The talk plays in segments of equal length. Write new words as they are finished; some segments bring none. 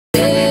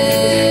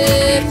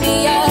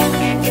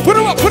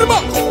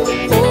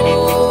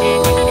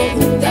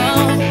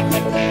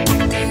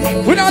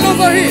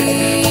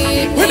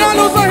heat. We don't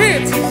lose the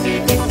heat.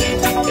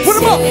 Put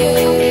them up.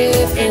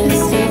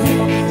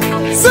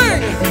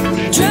 Sing.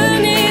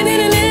 Drowning in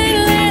a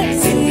little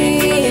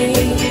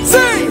sea.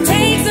 Sing.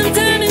 Take some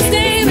time and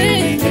stay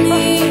with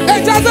me. Hey,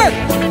 Jason.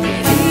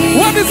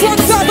 When this one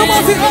start, come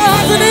on, see all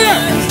hands in the air.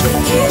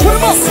 Put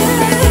them up.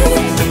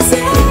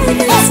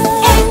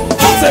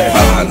 Say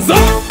hands up.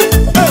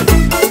 Hey.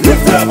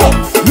 Lift them up.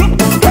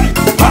 Hey.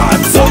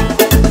 Hands up.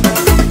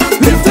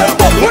 Lift them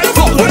up. Put them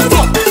up. Put them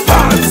up.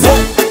 Hands up.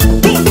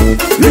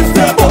 Lift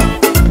them up.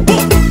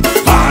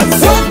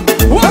 Hands up.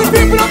 What the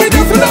people of me do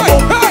tonight?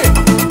 Hey.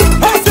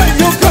 I say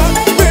you got,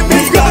 baby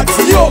got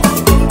you.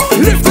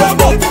 Lift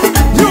them up.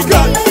 You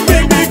got,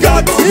 baby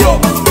got you.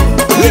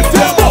 Lift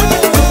them up.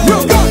 You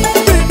got,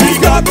 baby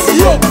got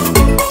you.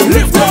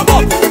 Lift them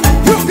up.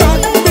 You got,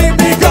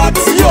 baby got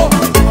you.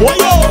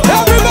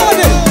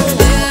 Everybody.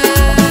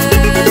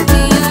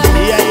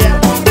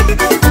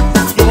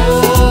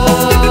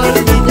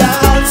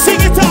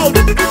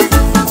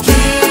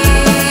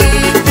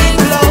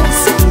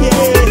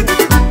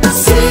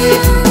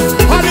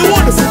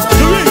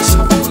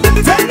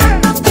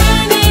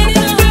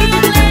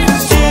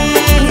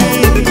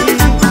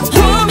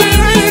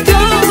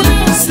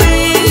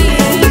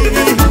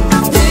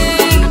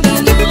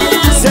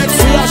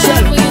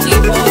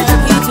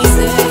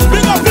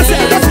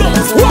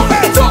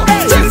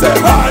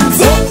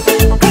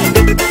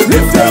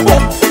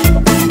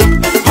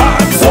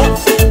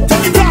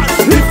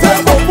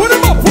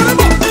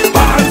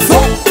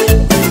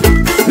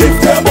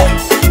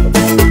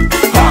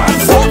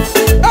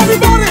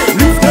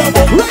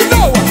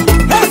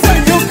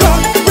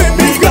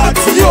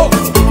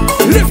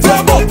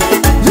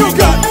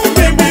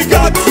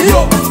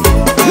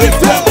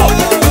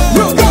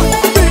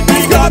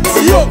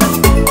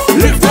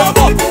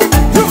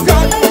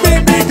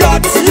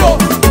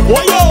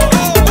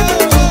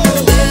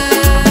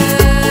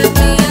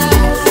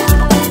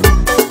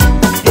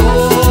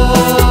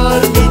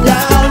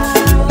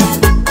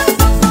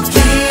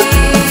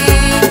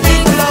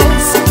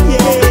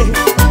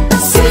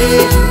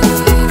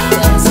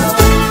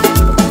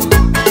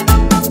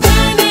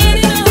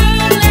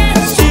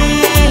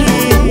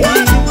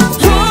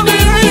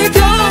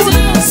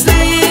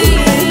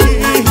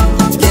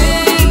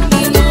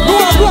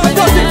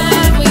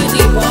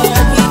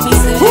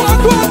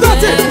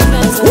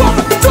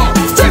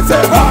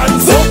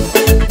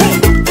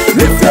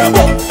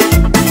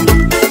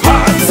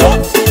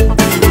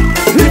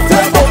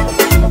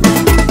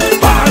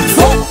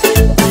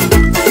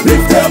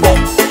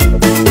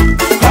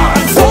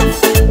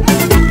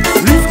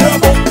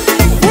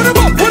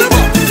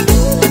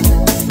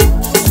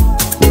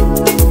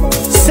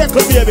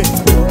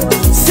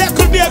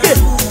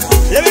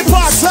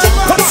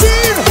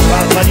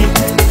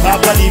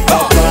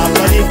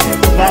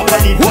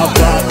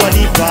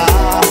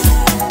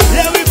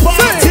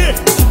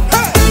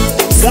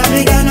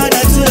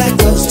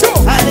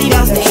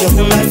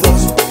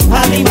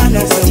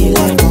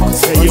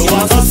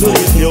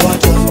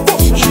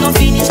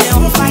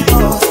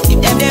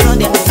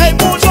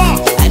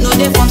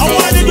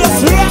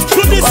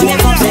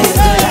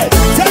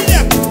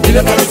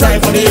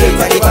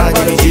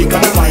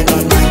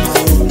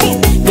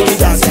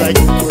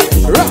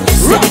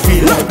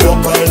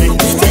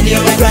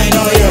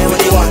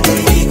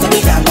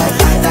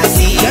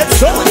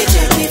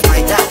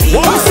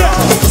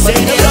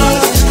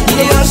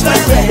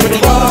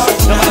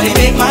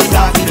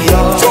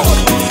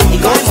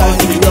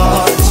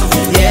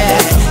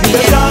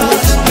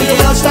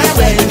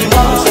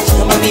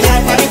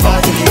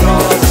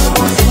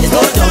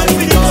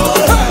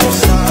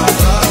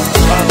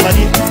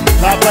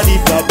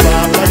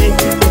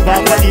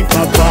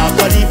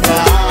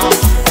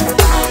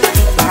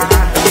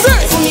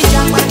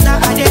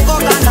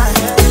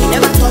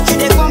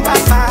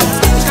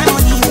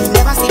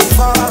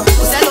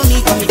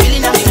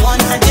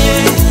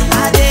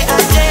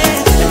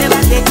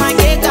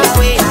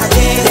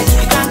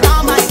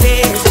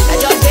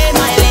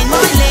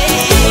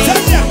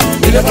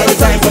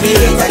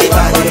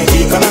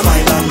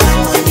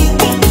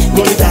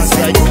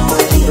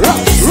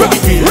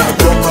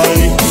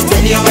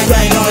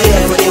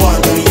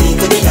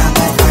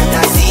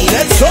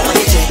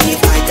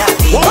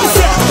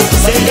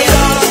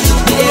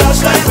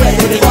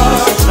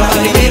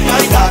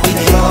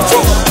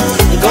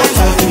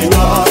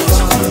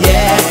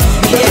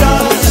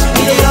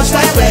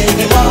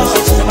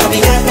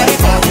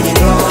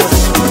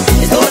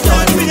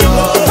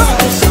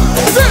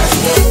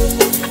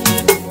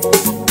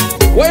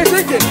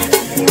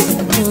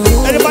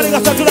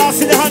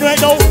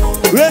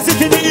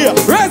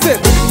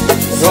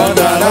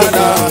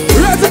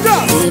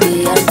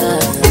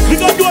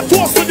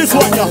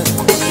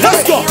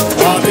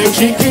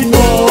 Drinking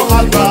more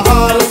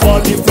alcohol for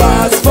the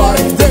past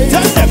 5 days.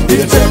 Tell them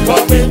they check for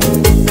me,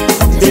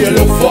 they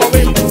look for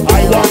me.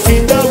 I walk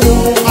in the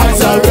room, eyes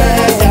are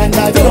red and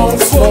I don't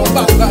smoke.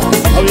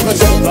 How you gonna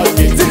check on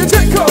me? They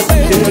check on me,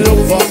 they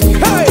look for me.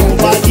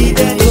 Nobody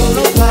then, you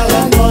know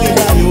paranoid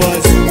I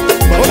was,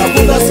 but I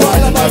put a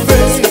smile on my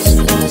face.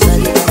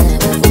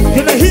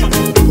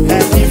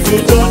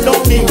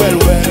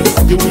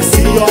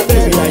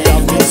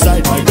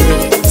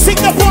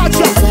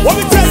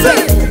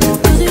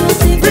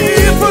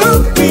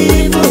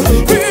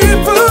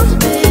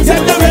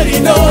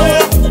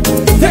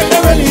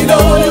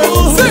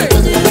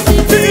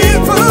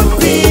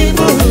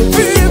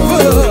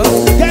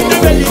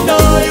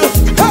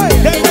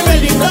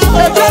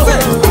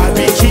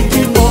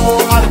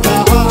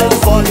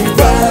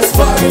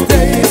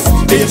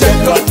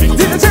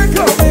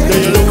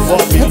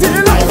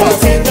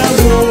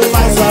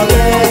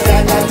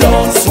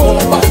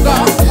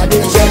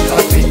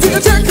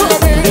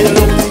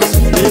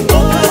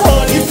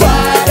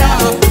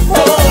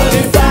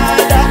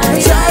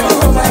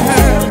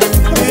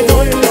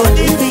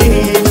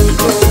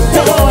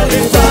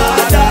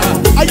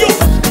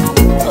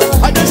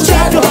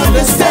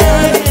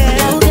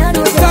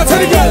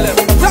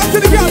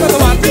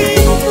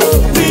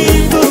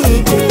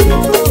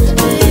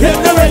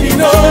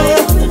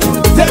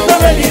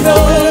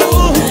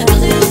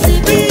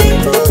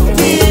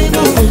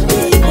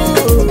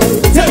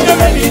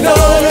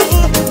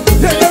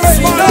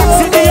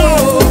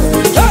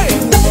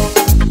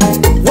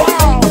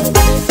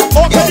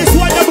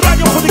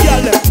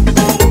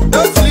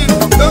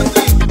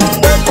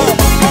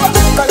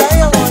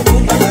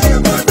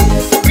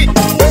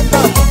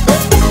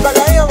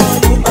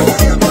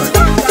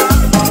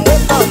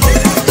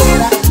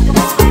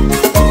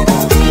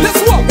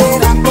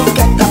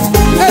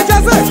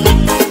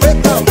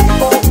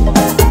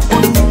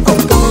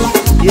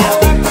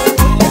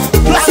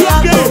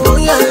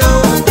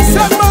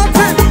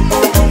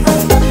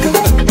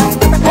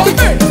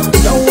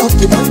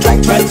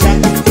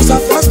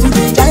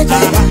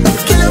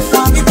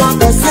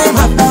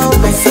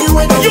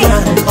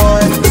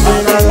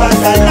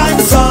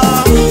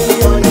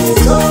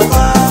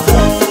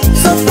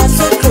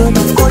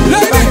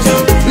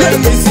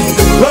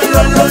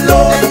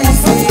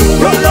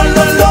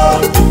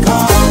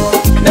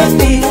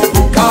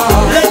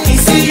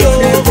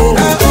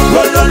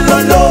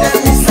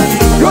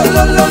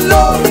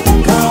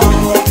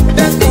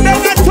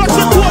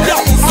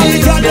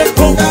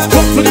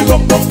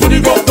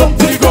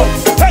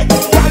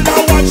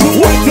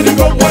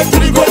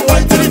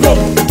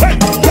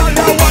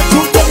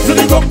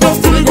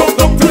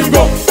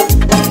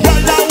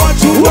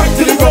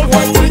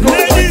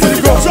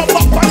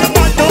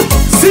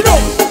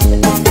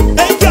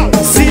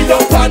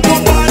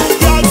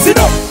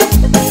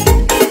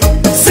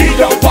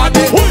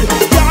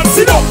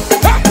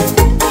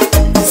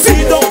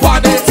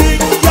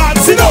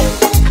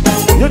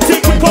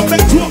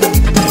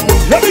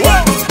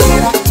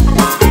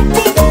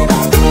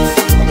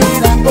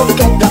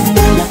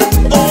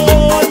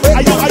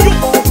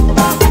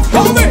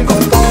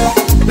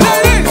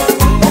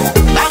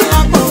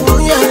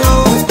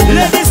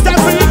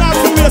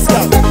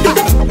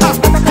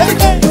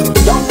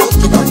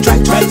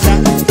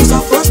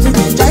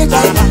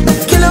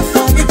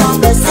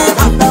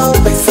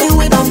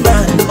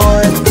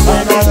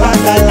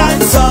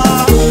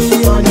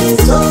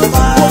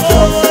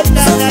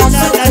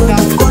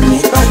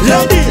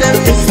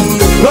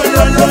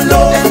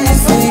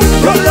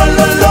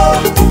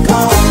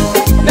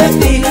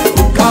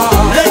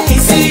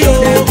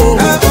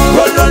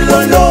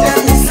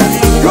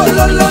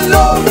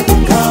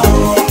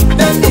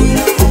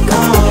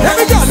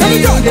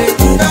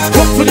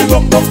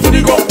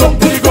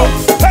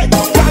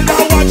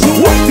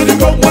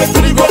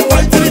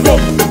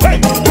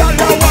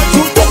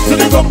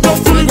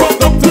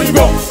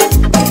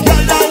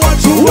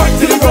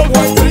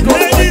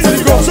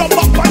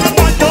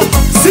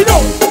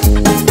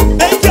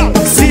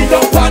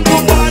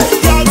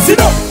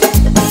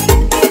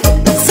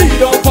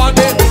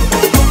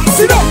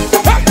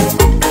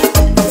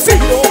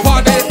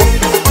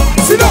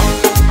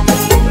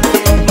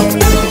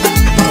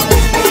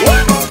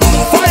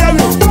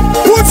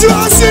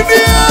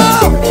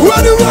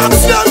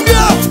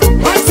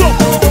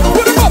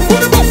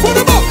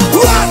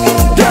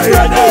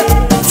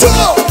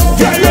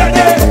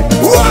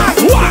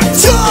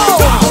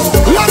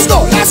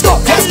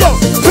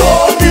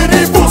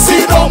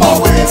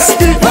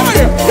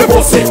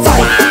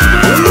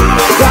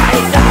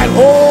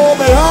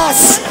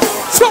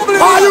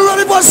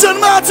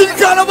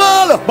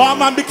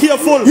 man, be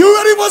careful. You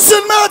ready for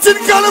St.Maarten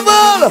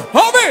Carnival?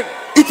 Homie!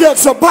 It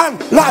takes a band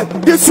like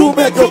this to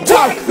make you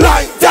talk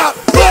like that.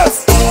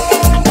 Yes!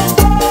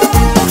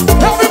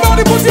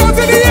 Everybody put your hands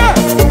in the air!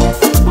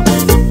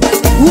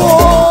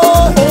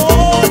 Whoa!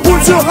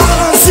 Put your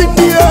hands in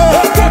the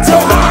air! Put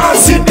your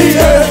hands in the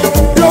air!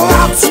 Your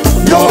hands,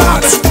 your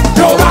hands,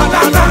 your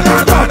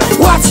hands,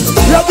 what?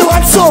 We have the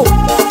one so.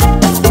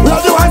 We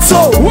have the one so.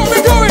 Where we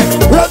going?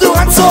 We have the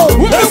one so.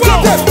 Let's go!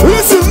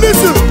 Listen,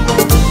 listen.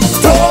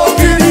 Don't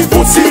give the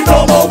pussy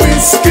no more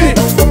whiskey.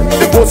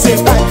 The pussy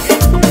tight.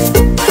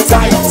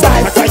 Tight,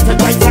 tight, tight,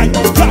 tight, tight.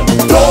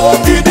 Don't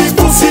give the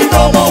pussy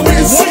no more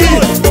whiskey.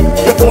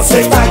 The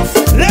pussy tight.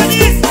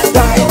 Ladies!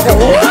 Tight,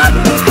 what?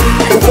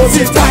 The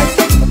pussy tight.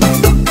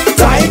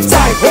 Tight,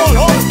 tight. Hold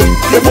on!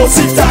 The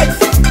pussy tight.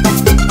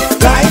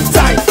 Tight,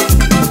 tight.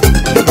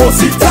 The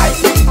pussy tight.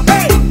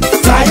 Hey!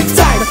 Tight,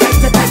 tight.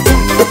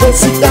 The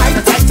pussy tight.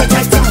 Tight,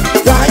 tight,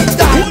 tight,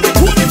 tight.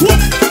 Hold it!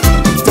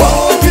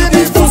 Don't give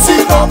the pussy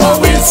no more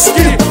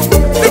whiskey.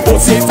 The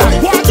pussy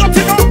tight. One up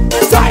in up!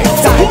 Tight,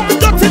 tight.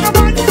 One up in up,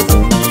 man!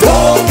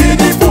 Don't give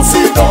the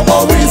pussy no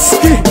more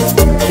whiskey.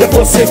 The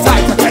pussy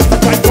tight, tight,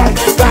 tight, tight,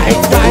 tight,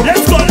 tight.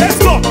 Let's go, let's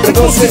go! The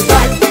pussy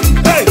tight,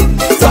 Hey!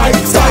 tight,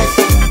 tight.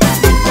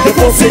 The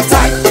pussy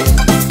tight,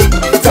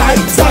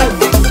 tight, tight.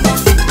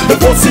 The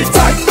pussy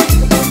tight,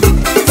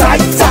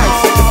 tight, tight.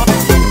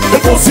 The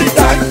pussy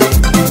tight,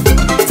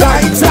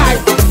 tight, tight.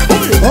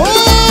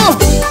 Oh!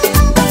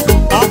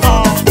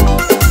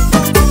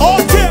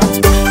 Okay!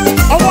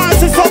 I want to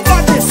see some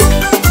madness!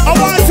 I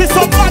want to see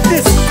some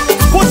madness!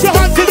 Put your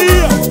hands in the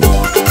air!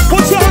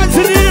 Put your hands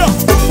in the air!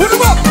 Put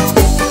them up!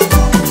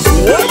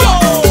 Put them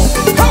up!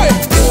 Hey!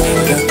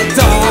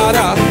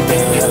 Da-da!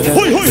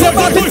 Hui, hui, hui,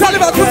 hui!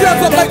 Taliban, put your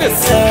hands up like this!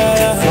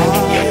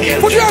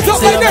 Put your hands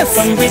up like this!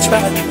 From which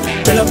part?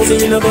 Tell a pussy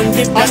in a bun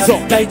dip Hands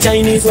up. like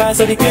Chinese wars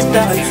of the clip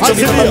dog. So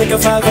we come make a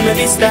fall from a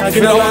this dog.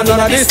 You know I'm on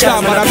a this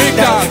dog, man a big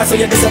dog. I saw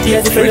you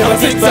disappear if you never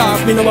click back.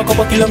 Me know a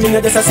couple kilo, me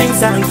know just a sing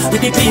song. With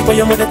the people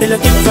your mother tell you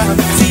click back.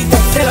 See,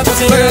 tell a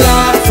pussy in a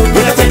laugh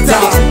with a tent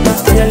dog.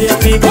 Tell your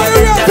people Where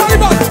are you,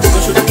 Taliban? you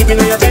should have given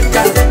your bed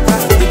dog.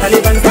 The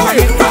Taliban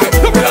Hey! Hey!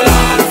 Look at the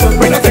laugh!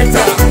 With a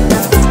picture!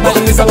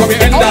 and this is how we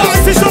end I up. want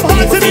to see some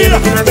hands in the air!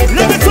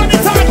 Let me turn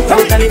it on!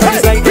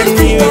 Taliban's like the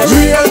new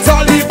Real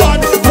Taliban,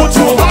 put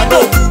your hand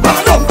up,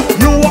 hand up.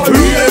 You are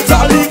real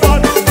Taliban,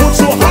 put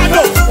your hand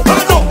up,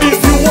 hand up. If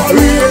you are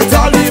real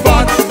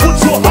Taliban, put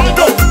your hand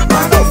up,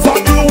 hand up.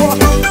 Fuck you are.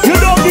 You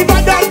don't give a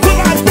damn to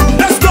man!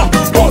 Let's go!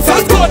 Bounce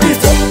and turn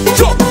it,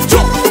 chop,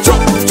 chop, chop,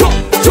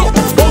 chop, chop.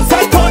 Bounce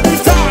and turn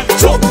it on!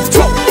 Chop,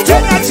 chop,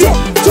 chop, chop,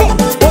 chop.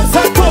 Bounce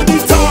and turn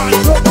it on!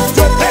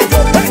 Hey,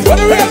 hey! What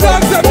the real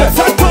dogs them there?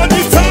 Bounce and turn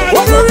it on!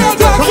 What the real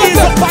dogs them Raise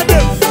there? up on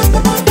them!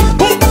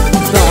 Boom!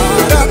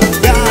 Da-da,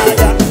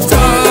 Da-da,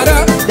 da-da,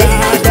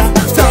 da-da.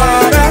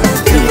 da-da.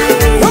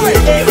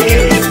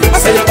 Hey, I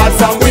say you're bad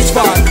from which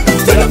part?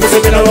 Tell them pussy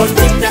in a run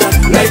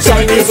like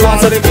Chinese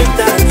ones of the big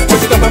dog.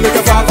 Push it up and make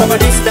a fall from a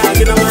this dog.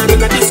 You know I'm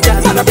in a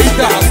discharge and a big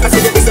dog. I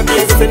said you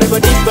disappear if you never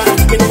did back.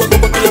 Me know a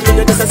couple kilo, me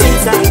know just a sing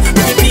song.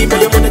 With the people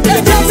your mother tell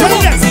you click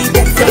back. See,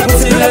 tell a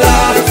pussy in a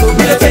laugh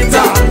with a tent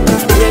dog.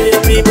 Tell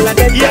your people are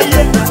dead. Yeah,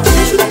 yeah.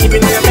 You should have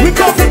given your We bed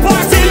come dog. for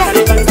party, look!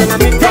 Taliban's gonna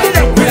make Tell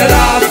them! with a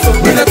laugh,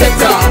 with a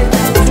picture.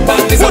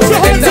 Band is Put up your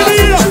with hands in a the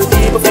air!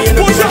 people for you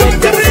know Put your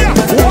hands in the air!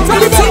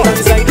 Taliban!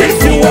 If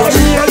you are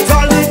real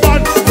Taliban,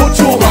 put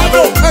your hand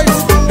up.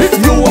 If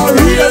you are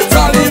real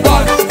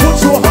Taliban, Put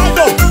your hand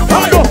up!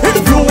 Hey!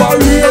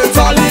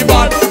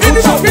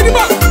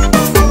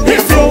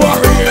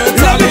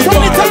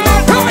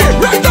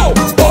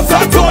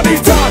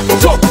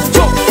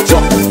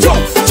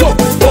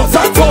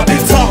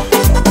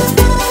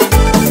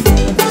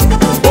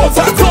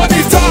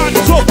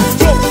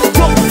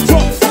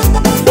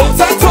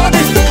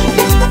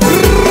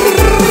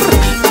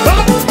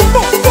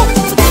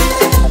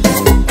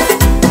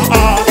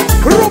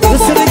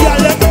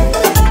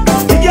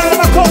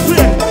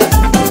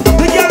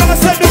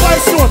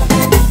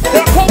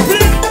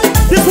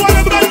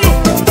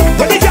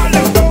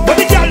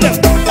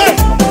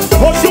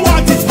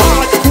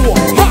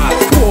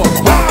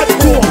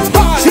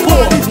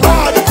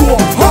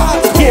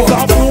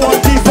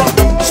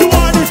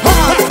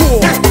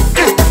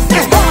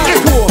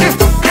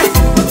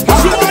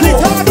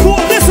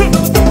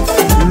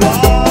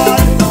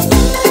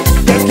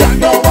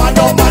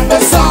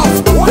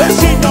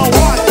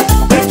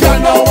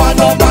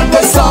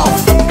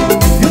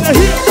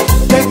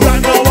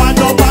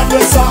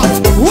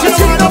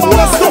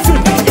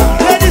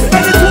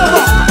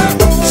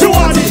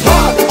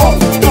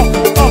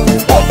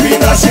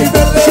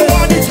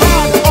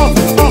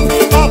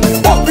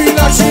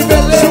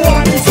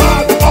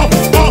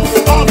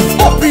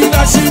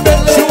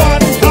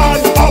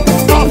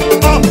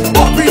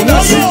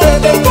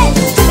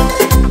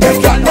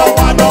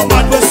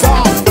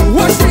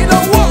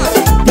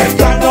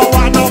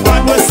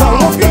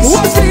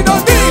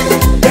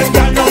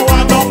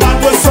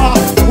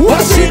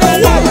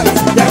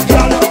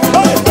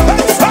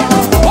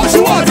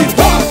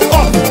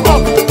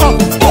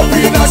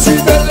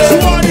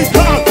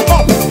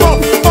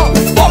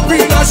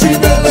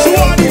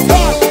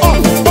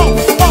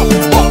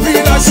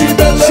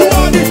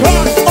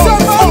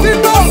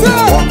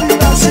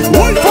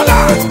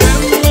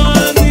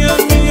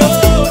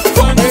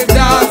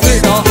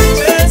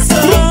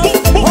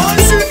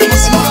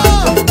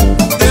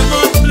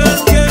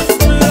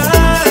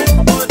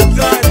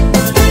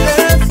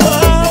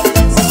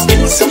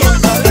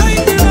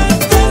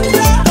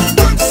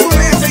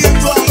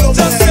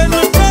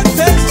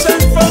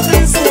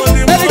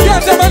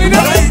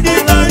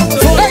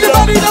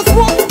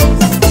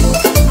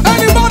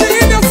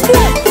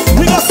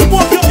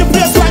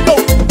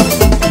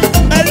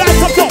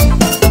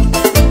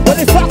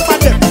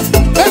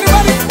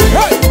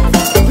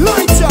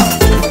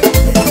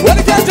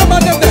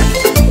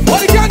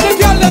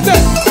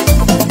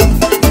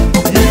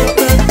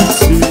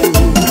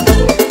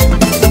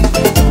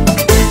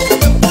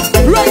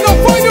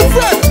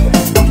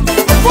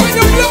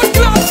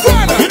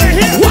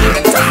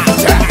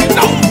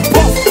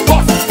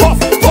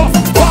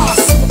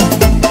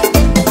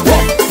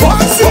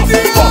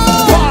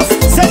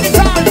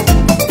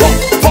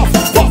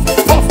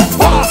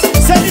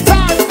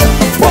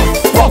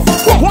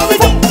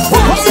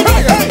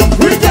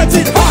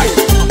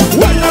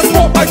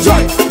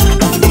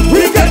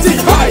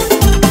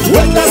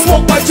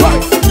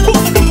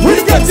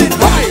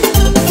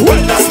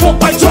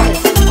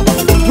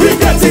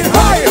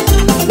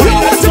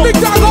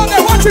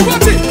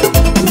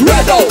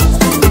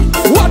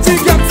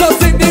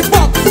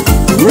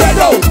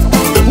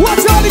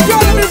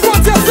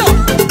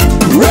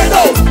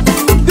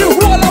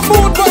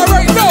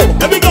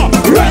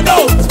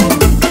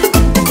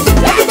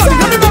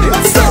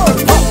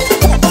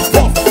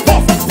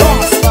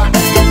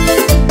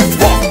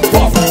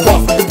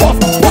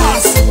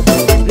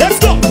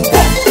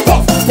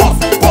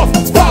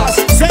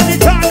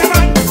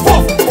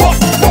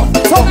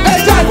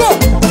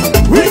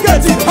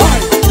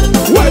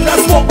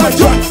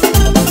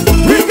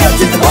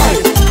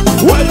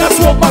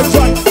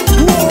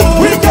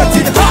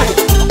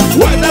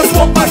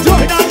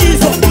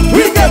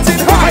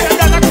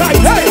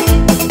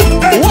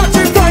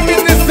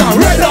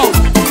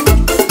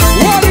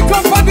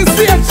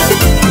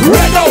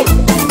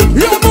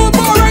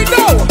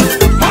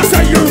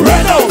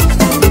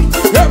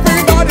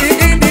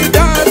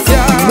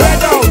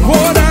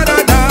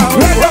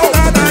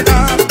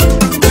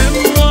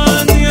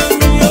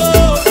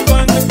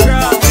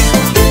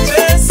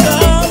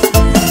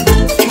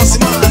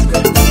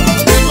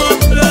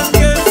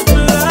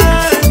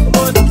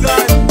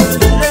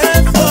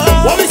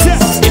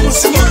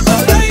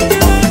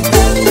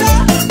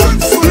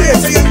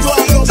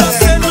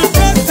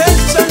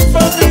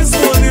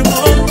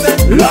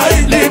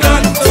 lightning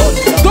and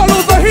don't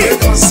lose the heat.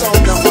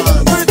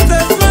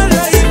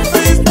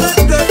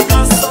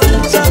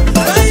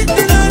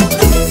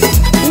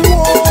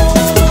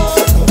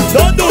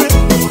 Don't do it.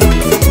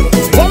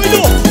 What we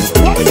do?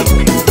 What we do?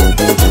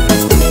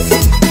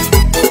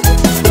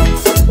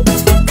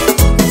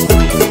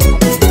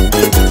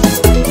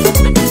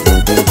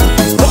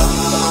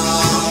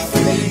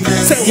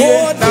 Say,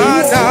 oh,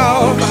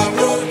 now.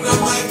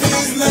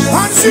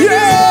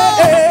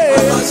 Yeah.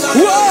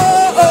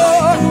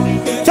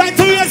 Whoa. Time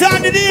to raise your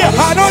hand in the air.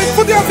 I know,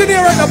 put your hands in the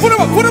air right now. Put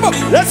them up.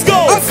 Let's go.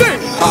 I'll sing.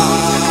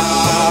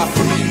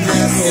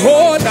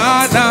 Oh,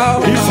 now.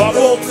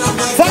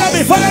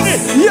 Follow me.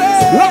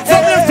 Yeah. Rock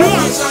from left to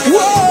right.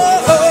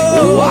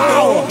 Whoa.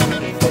 Wow.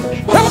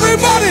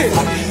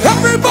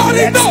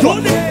 Everybody know.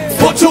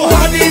 Put your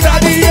hand in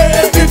the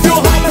air if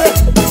you're happy.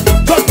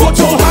 Just put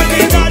your hand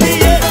in the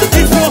air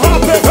if you're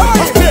happy.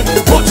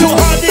 Put your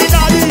hand in the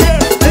air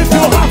if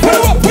you're happy.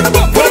 Put them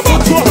up.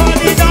 Put your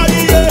hand in the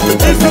air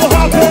if you're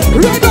happy.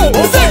 Right now.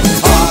 Sing.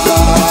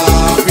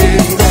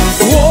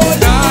 Oh,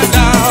 now.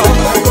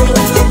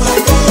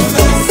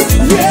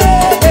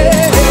 Yeah.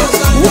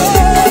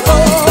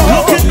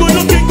 Whoa.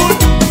 Looking good.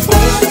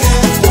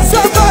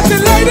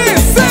 St.Maarten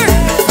ladies, sing.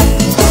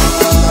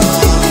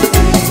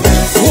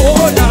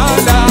 Oh, now.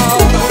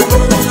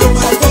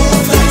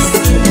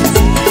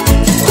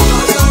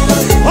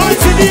 I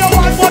see you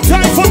one more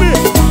time for me.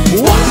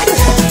 One.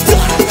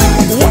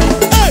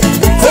 Hey.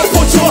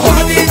 Put your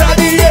hand in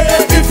the air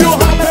if you're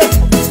happy.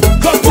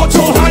 Just put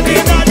your hand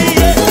in the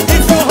air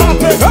if you're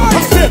happy.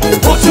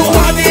 Put your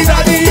hand in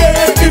the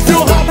air if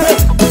you're happy.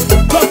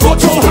 Just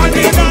put your hand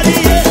in the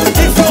air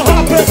if you're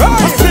happy.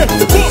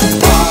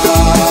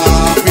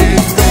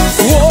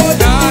 Oh,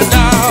 now.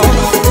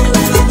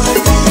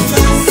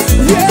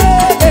 Yeah.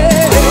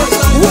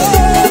 Whoa.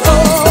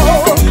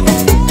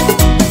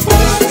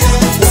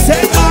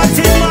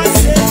 St.Maarten, man,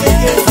 say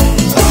it.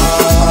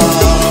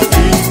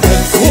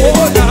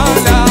 Oh, now.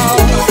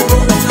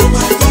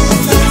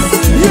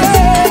 Yeah.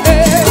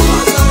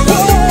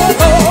 Whoa.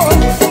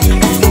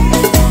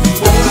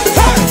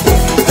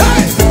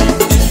 Hey.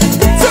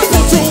 Just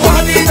put your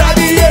hand in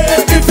the air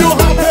if you're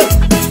happy.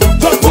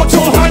 Just put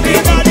your hand in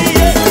the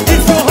air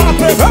if you're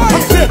happy.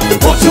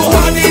 Put your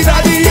hand in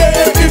the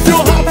air if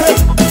you're happy.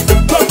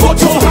 Just put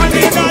your hand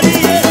in the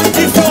air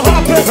if you're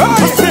happy.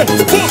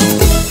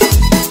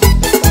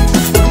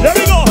 There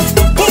we go.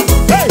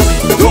 Hey,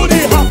 do the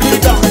happy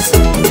dance.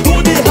 Do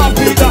the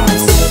happy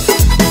dance.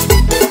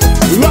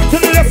 Right to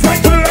the left,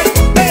 right to the right.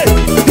 Hey,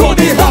 do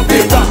the happy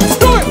dance.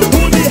 Do it.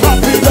 Do the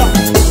happy dance.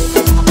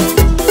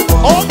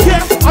 Okay,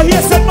 I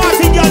hear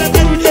St.Maarten girl and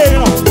men with A, you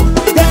know.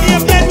 They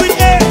name men with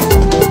A.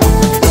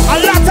 A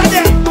lot of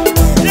them.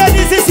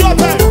 Ladies, it's your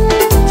time.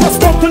 Just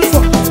come to the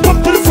front.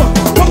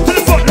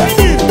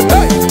 Ladies.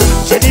 Hey.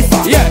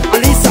 Jennifer. Yeah.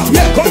 Alisa.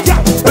 Yeah. Come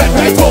down. Bend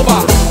right over.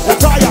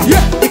 Latoya.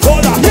 Yeah.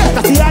 Nicola. Yeah.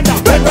 Tatiana.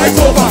 Bend right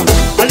over.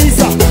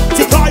 Alisa.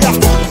 Tikaya.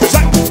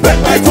 Jack.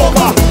 Bend right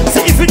over.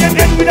 Say if you name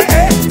men with a A,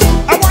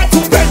 I want to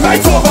bend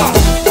right over.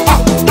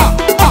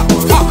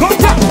 Come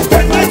down.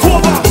 Bend right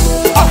over.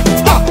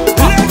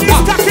 Ladies,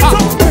 stack it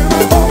up.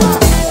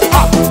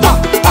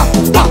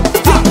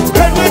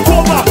 Bend right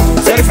over.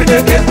 Say if you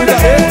name men with a A.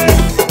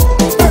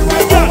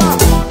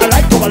 I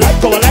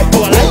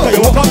like her,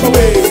 you walk out the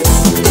way.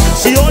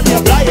 She only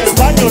apply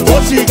Espanol,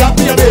 but she got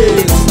me a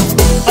base.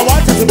 I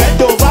want her to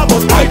bend over,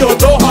 but I don't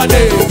know her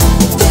name.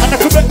 And I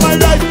could make my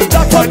life,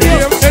 that's her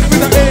name. End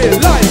with an A,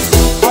 life.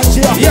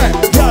 Angela, Yeah.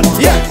 girl,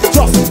 Yeah.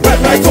 just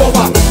bend right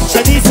over.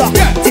 Shanisa,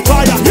 Yeah.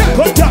 Tikaya, Yeah.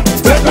 come down,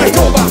 bend right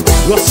over.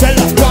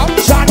 Rochella,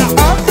 Shana,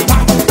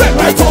 bend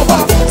right over.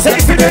 Say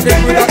if you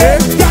didn't with a A,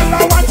 girl,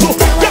 I want to.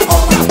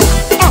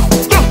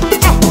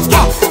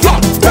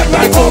 Bend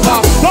right over.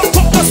 Don't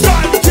put the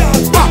style, girl.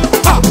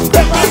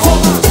 Bend right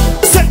over.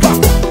 Sit back,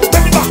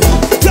 bend it back,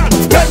 girl.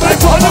 Bend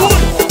right over.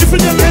 If you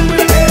didn't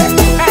with a A,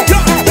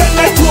 girl, bend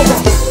right over.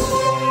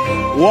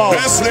 Wow.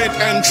 Best late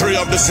entry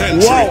of the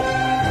century.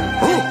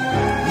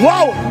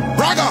 Wow.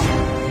 Braga.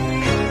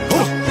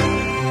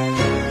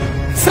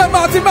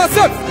 St.Maarten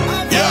massive.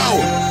 Yo.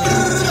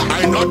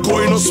 I'm not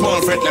going no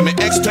small fret. Let me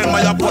extend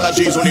my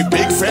apologies. Only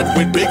big fret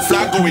with big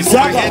flag going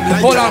overhead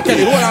like Hold on,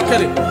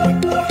 Kelly.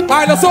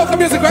 I know soca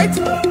music, right?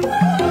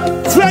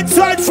 French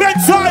side.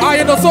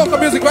 I know soca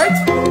music, right?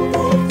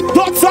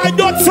 Dot side.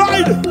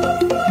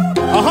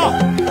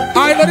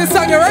 I know this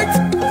song, right?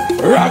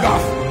 Raga.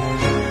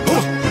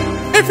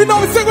 If you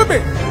know it, sing with me.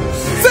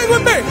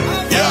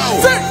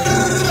 Yo. Sing.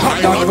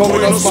 I'm not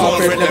going no small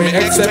fret. Let me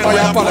extend my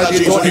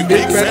apologies. Only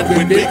big fret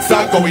with big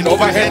flag going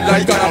overhead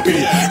like gonna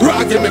be.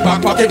 Rock in my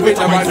back pocket with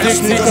the right big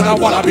sneakers and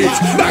wallabies.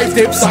 Knife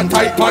tips and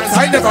tight pants.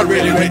 I never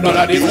really made none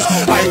of these.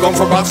 I come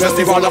from Rock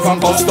Festival and from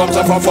customs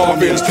and from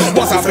formings.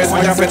 What's a fest,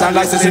 fire fet and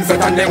licensing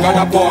fet and them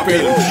gonna pop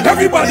in.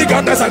 Everybody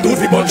got nice and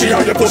goofy bunchy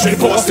and you pushing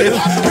posted.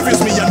 If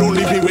it's me and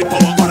only me with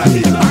power on a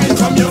hill. I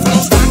come here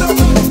from stand up.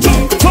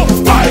 Jump.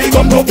 I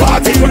come to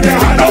party with the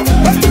hand up.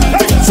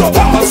 So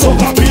bad, so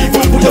bad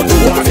people put your two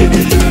hands in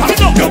it. I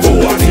know your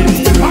two hands in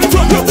it. I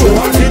know your two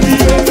hands in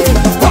it.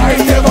 I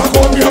never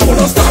come here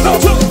with a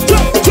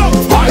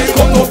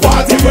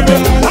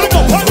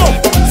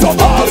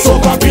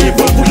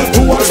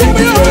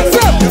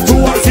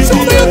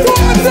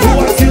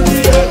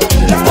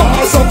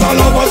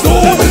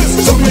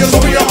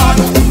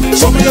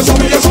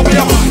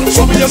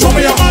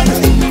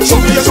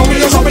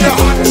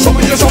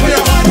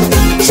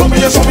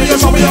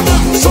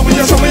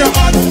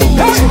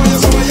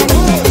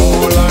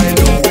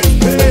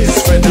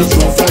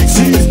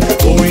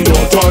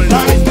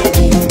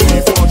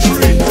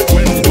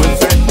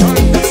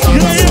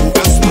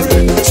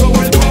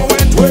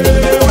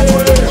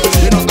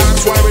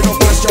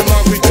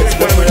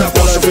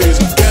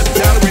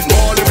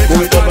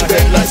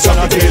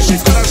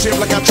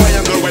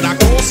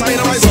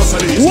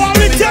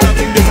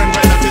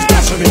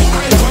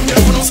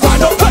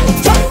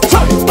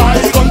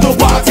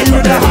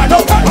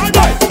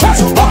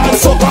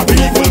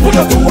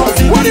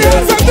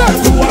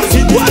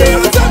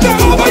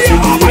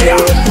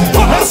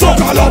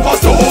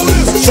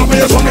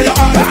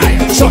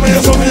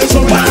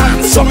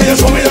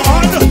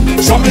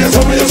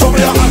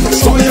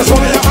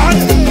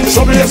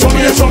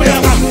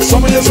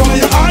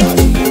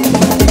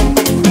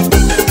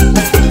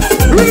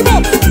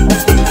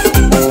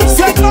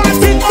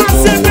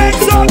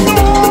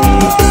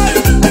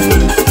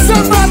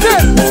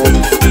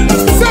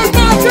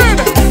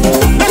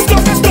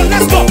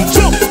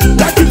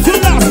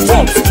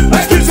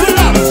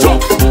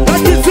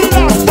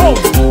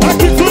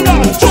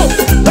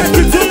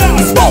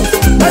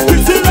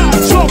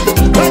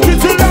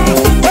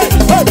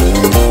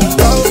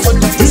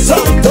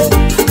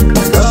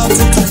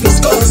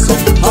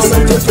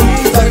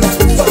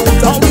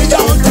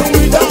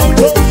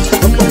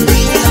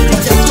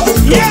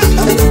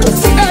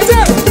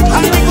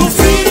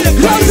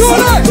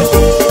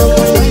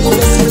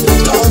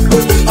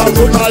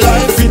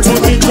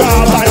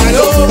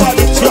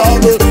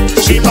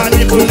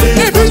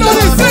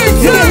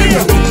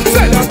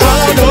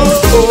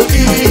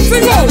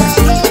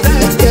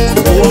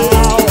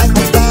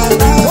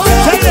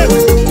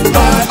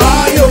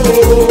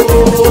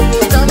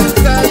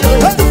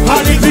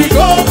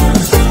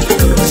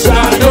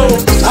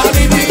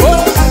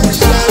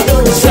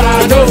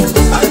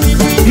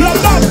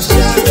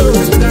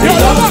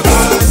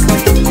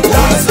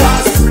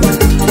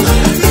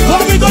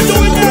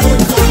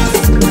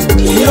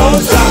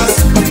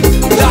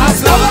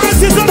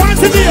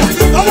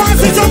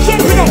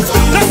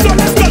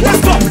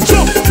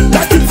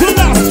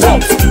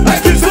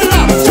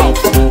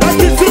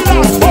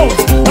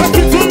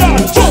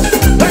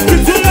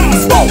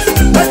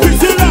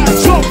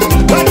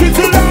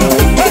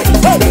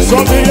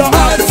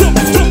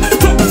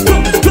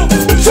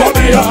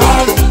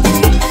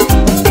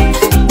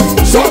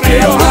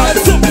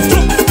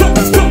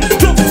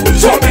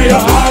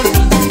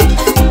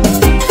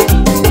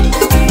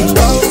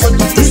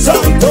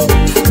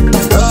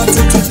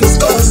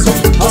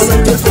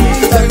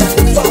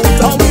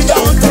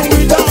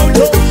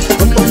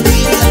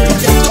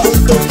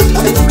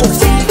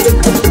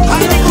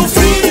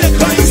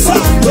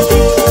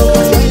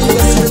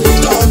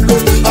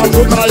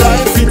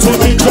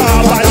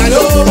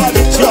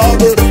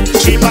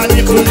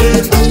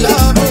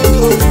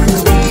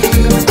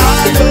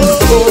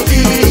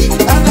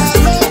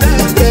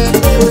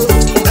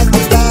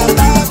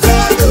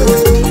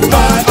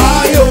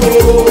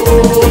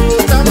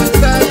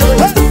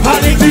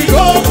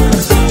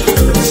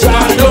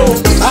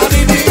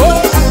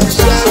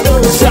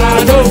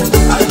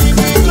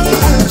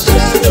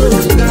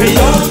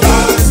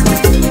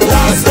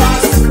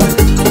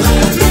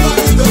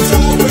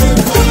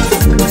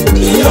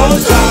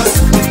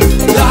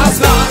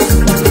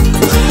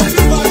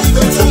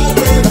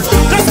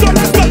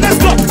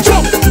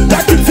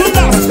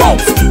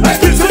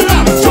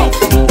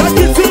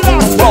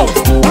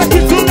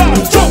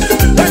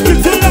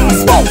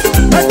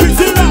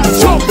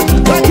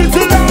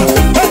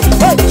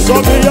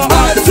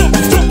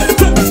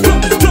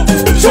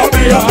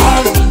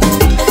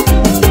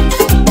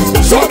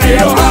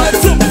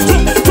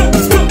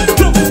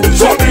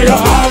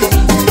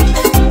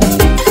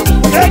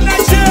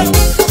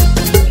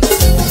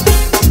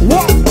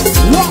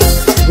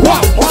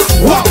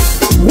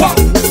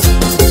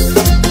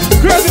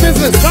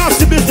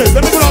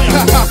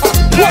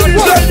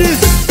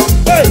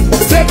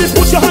baby,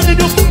 put your hand in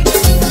your.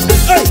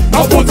 Hey,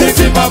 I put it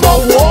in my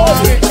mouth.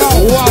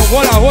 Wow,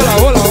 hold on.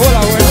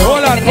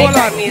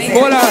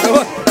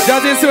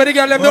 Jazzy, you see what the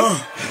girl them do?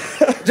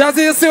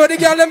 Jazzy, you see what the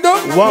girl them do?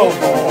 Wow.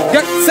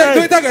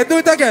 Do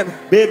it again.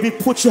 Baby,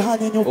 put your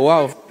hand in your.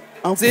 Wow.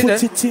 And See put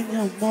that? it in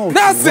your mouth.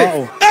 That's wow.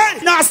 it. Hey,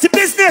 nasty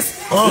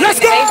business. Let's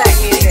go.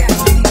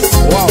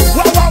 Wow.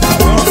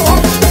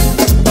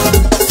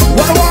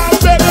 Wow,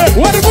 baby.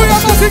 What the boy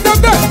are massive them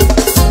there?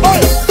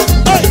 Hey,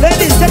 hey,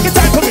 ladies, take your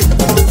time for me.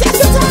 Take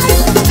your time.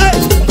 Hey,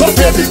 go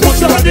baby,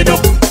 put your hand in your.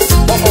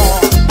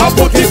 I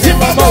put it in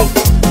my mouth.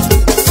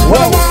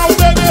 Wow,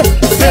 baby.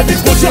 Baby,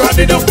 put your hand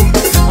in your.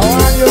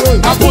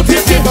 I put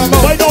it in my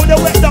mouth. Why don't they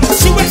wet down?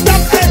 She wet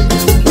down. Hey,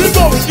 we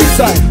going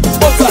inside,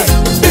 outside,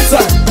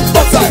 inside,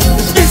 outside,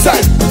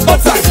 inside,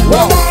 outside.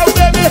 Wow,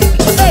 baby.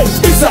 Hey,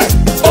 inside,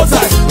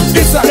 outside,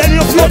 inside,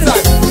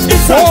 outside,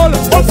 inside,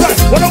 outside.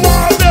 What a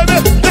wow, baby.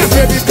 Hey,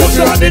 baby, put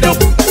your hand in your.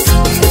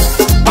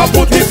 I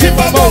put it in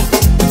my mouth.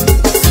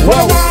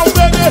 Wow,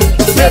 baby.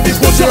 Baby,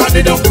 put your hand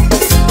in your.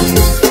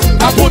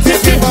 I put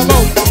it in my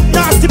mouth.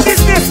 Nasty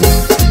business.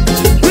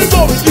 We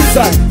going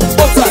inside,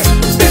 outside,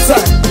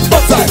 inside,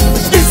 outside,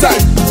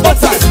 inside,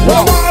 outside.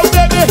 Wow,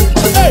 baby.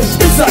 Hey,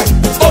 inside,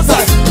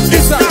 outside,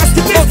 inside,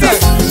 nasty business.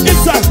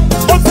 Inside,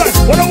 outside.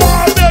 What a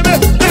wow, baby.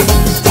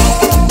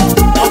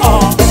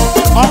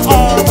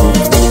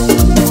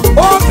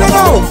 Oh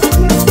no!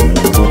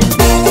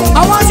 I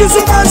want you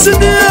so much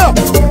in here.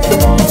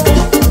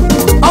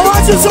 I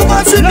want you so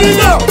much in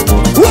here.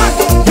 What?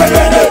 Get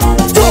ready,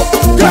 go,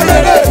 get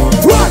ready.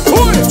 What?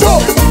 Go.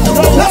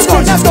 Let's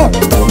go.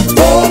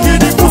 Don't give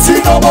the pussy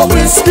no more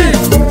whiskey.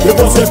 The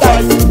pussy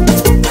tight.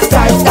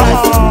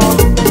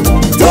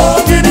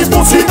 Don't give the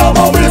pussy no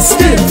more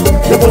whiskey.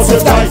 The pussy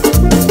tight.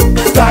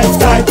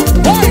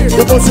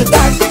 The pussy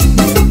tight.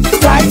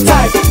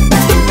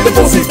 The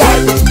pussy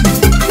tight.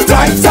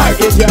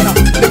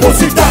 The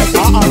pussy tight.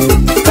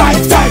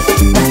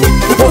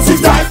 The pussy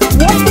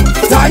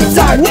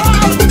tight.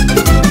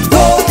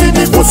 Don't give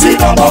the pussy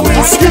no more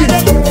whiskey.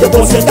 The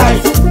pussy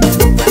tight.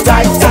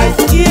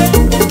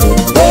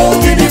 Don't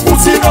give the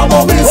pussy no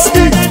more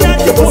whiskey.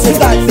 The pussy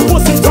tight. The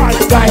pussy tight.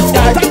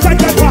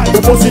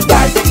 The pussy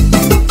tight.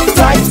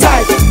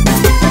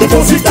 The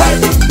pussy tight.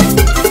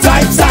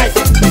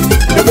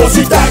 The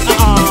pussy tight.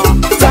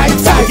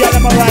 Get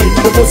them alright.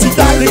 The pussy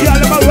tight. Get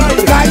them alright.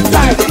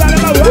 Tight. Get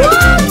them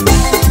alright.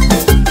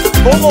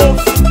 Oh,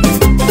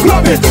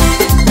 Grab it.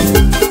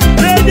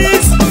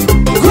 ladies,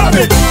 Grab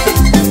it.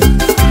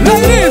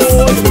 Ladies,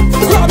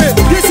 grab it.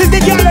 this is the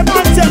girl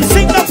anthem.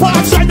 Sing the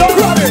part right now.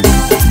 Grab it.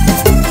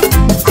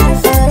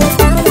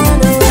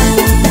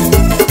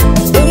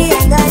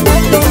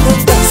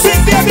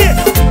 Sing, baby.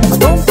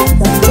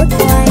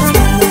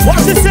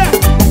 What's it say?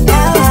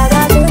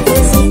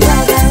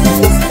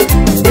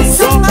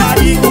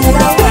 Somebody who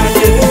don't like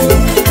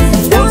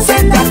it. Don't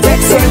send that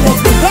text.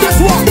 That's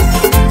what.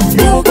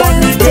 You gon'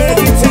 regret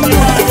it in your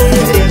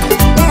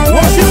head.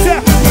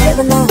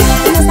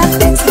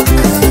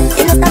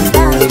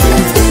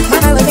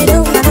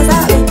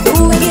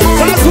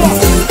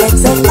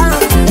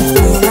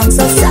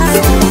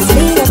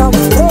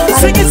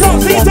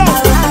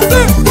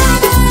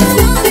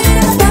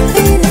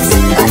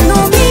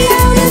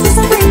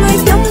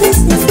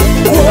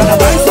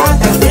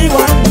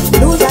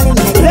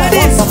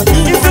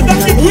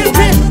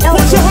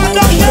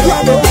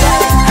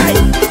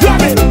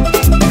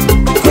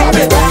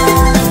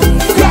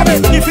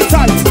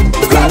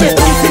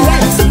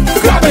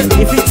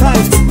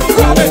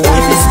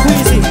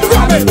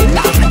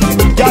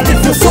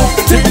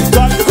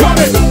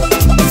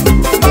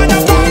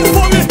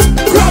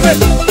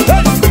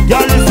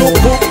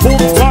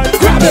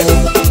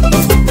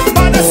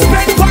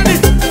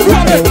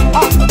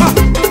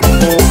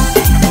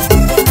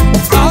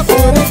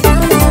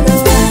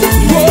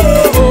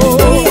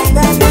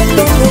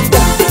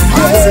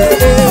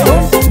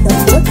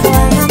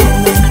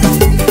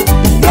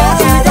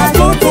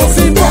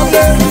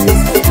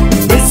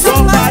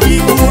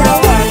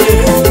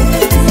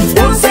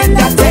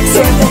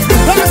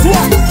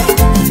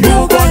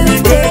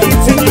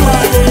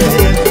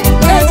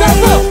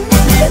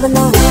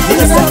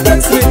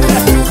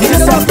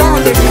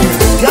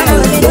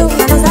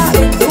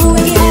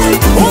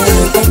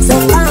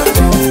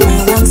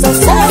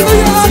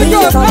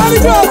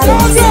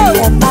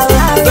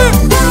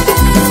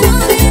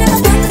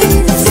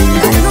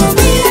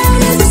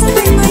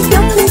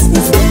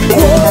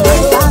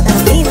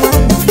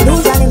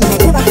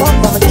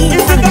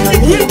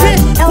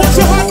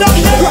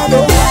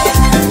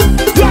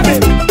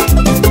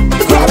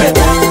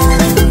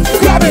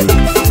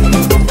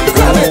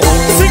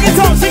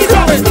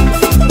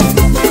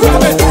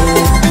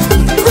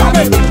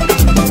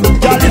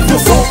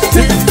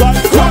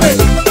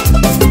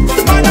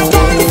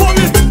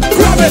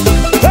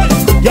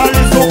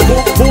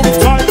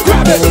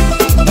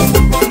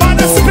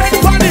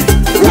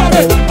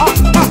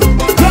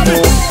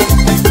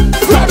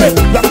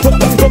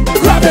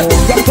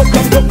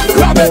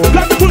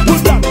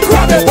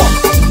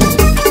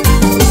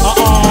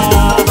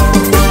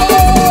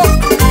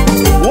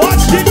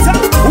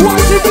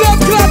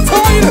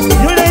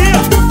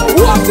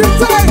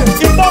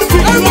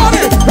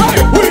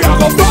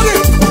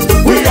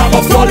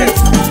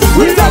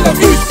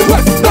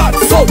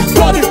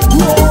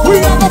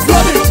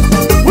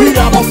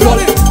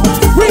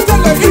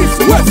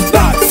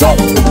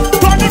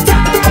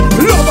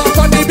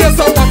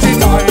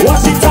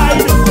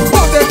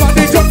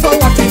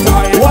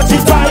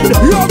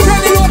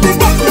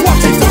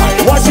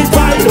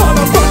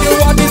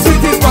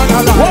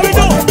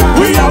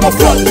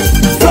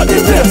 the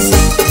place.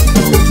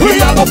 We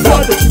have a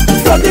flood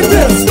the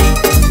place.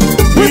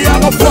 We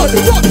have a flood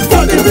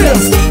the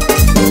place.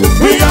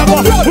 We have a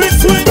with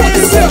swing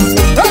this.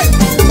 Hey,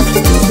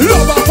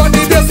 love up on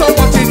the day, so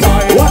watch it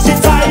tide. Watch it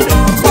tide.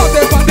 Out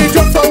there on the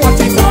jump, so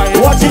watch it tide.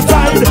 Watch it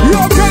tide.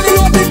 You're Kenny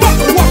on the back,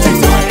 watch it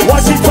tide.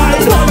 Watch it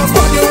tide.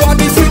 Understand you want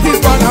the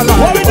sweetest man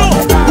alive. What we do?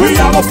 We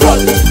have a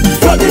flood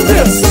the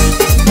place.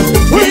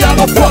 We have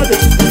a flood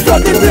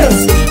the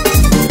place.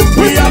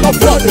 We have a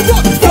flood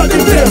the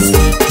place.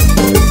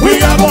 We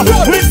have a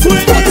with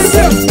swing this.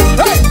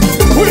 Hey,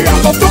 we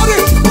have a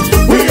flooded.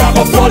 We have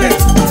a flooded.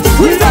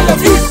 We have a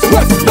east,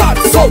 west, north,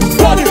 south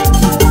flooded.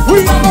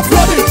 We have a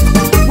flooded.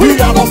 We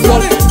have a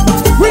flooded.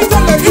 We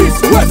tell the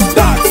East, west,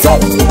 north,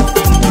 south.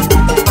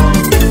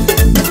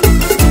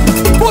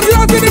 put your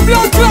hands in the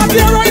blood clot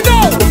here right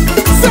now.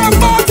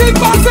 St.Maarten,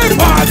 massive.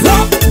 Hands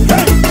up,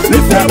 hey,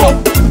 lift them up.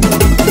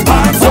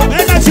 Hands up,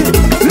 energy,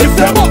 lift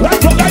them up.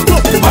 Right up,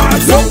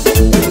 hands up,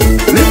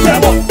 lift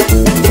them up.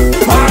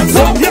 Hands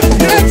up,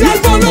 Hey,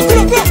 just go look.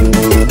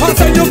 I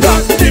said you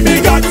got me,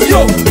 me got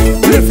you.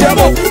 Lift them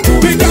up,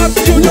 We got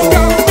you, you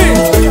got me.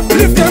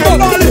 Lift them up.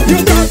 You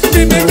got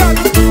me, me got.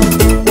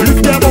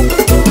 lift them up.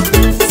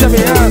 Send me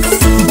ass.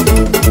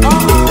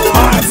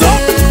 Hands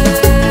up,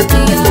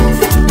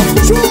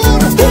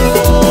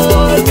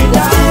 hold me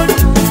down.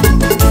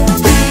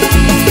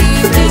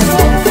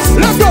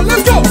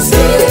 Let's go.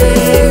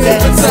 Stay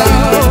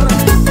down.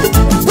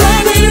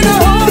 Running in the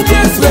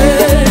hopeless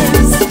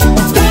place.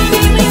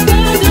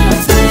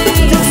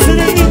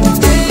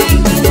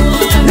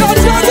 Yo,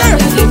 Johnny,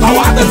 I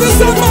want this to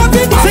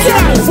St.Maarten, massive.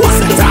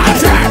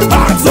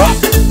 Hands up,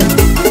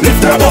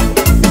 lift them up.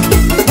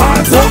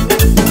 Hands up,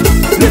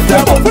 lift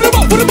them up. Put him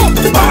up.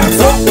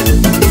 Hands up,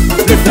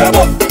 lift them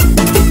up.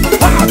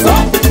 Hands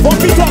up,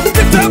 pump it up,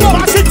 lift them up.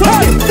 Mash it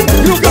up.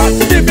 You got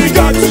me, me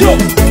got you.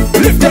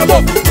 Lift them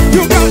up.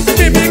 You got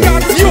me, me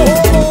got you.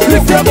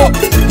 Lift them up.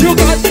 You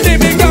got me,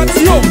 me got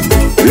you.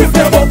 Lift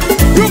them up.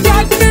 You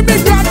got me, me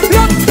got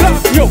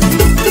you.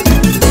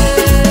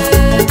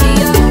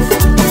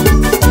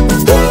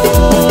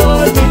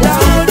 Hold me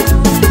down.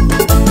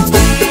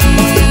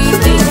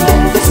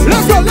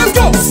 Let's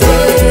go.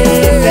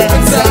 Stay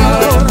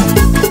down.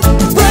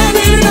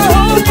 Running in the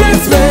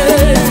hopeless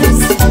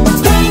place.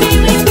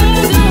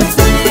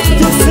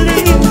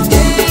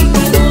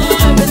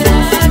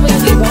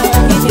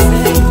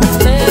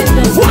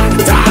 One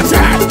touch,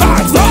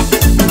 hands up.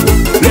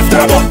 Lift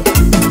them up.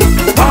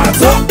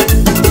 Hands up.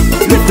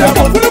 Lift them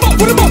up.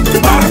 Put him up.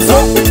 Hands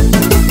up.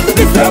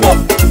 Lift them up.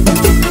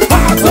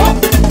 Hands up.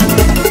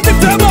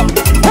 Lift them up.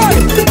 Hey,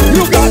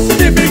 you got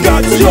me, me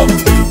got you.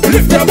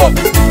 Lift them up.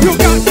 You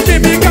got me,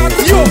 me got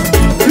you.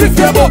 Lift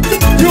them up.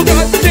 You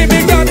got me, me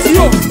got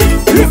you.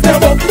 Lift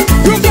them up.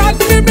 You got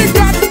me, me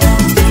got.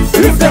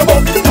 Lift them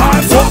up.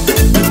 Hands up.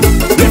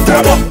 Lift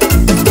them up.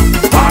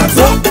 Hands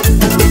up.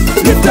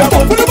 Lift them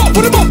up.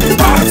 Put him up.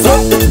 Hands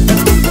up.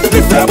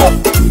 Lift them up.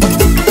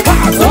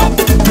 Hands up.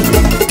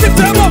 Lift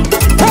them up.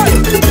 Hey,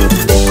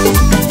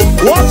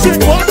 Watch it.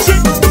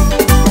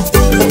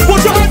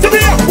 Put your hand in the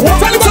air.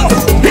 Taliban.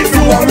 If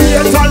you are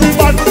real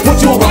Taliban,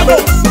 put your hand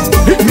up.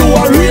 If you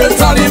are real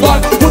Taliban,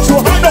 put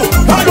your hand up.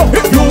 Hand up.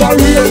 If you are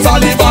real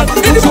Taliban,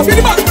 In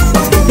the back.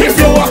 if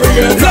you are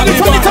real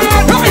Taliban,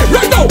 Hey,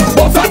 right now.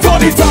 but I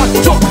turn it on.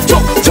 Jump.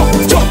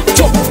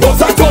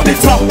 But I turn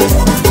it on.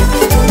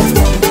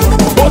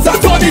 But I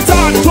turn it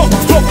on. Jump.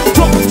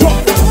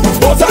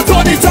 But I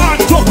turn it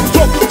on.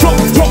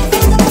 Jump.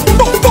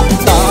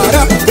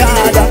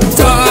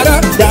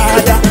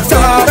 Tada.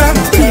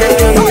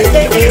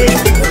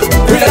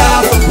 We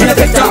laugh, we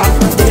take time.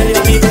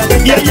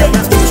 Yeah.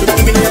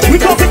 We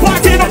go to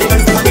party now.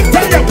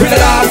 Tell them we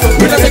laugh,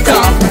 we take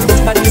time.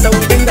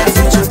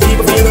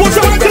 Put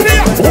your hand in the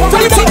air.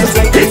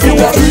 If you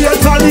are real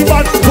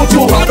Taliban, put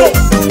your hand up.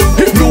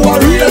 If you are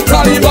real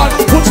Taliban,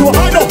 put your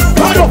hand up.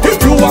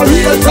 If you are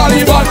real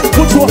Taliban,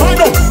 put your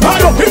hand up.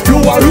 If you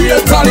are real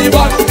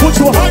Taliban, put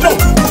your hand up.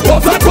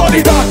 But I turn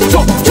it on.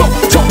 Jump.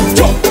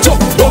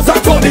 But I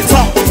turn it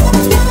on.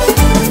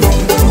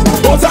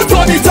 But I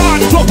turn it on.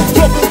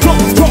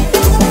 Jump.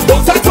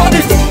 But I turn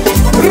it.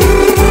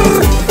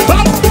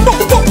 Tada.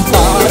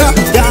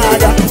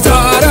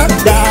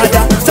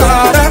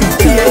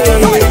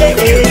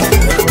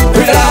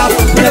 We laugh,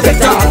 we take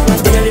time.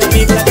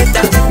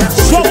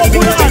 Show up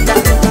with the hand.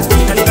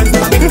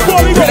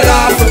 Before we go, We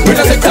laugh, we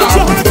take time. put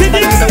your hand in the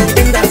air.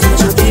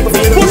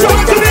 Put your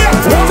hand in the air.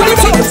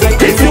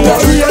 If you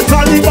are real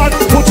Taliban,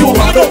 put your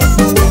hand up.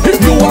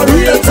 If you are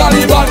real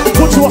Taliban,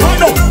 put your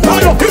hand up.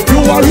 If you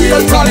are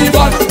real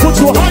Taliban, put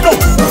your hand up.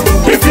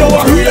 If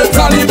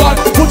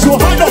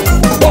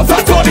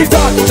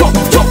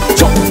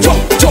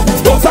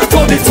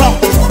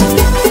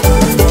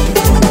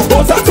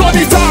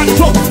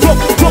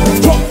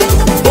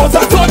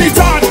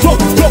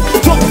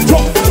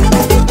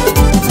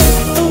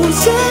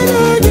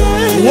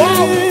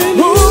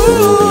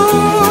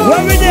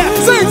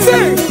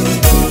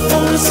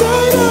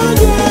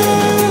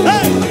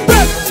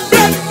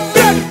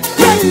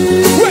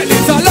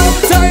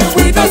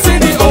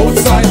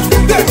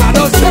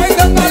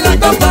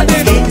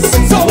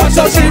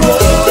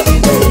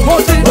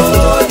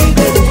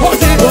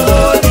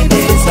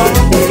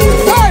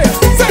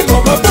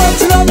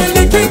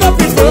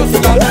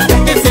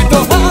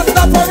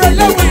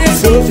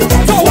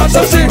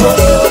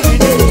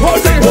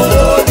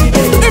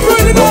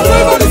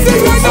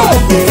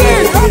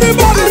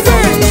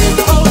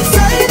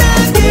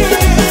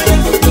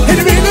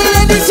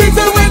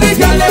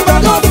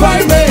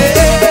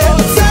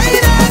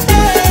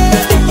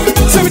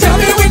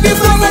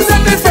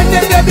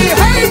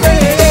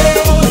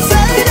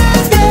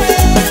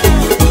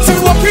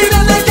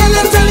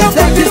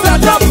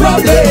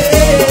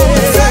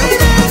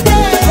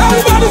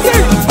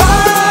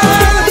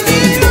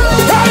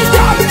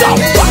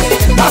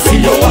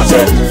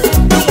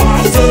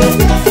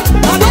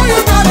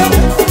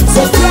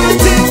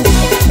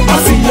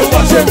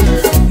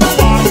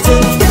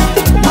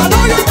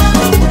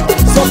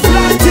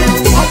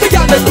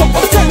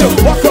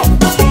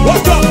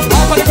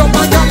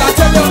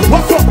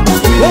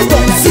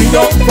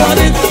up on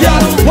it, yeah.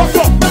 Walk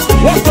up,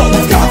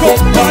 cock up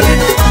on it.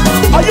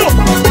 Are you?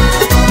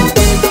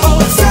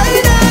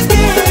 Outside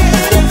again.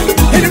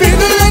 In the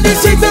middle of the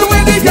street, and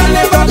when the girl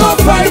never go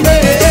find me.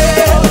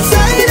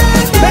 Outside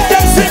again. Let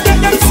them see.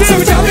 So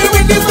tell me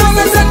with the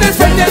brothers and the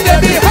friends that they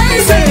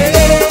behind me.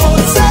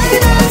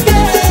 Outside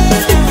again.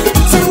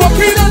 So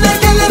walking on the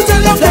girl and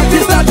tell them that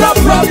is not a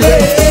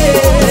problem.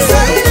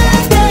 Outside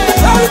again.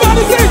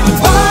 Everybody sing.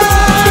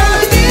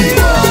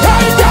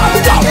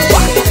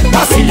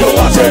 I see you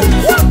watching.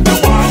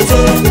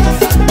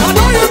 I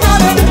know you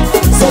got it.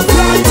 So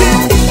flight it.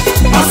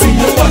 I see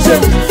you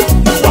watching.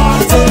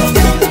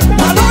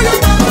 I know you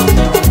got it.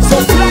 So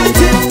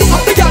flight it.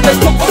 I'm the guy that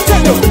come up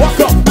tell you. Walk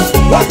up.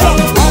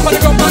 I'm gonna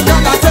come back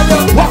and I tell you.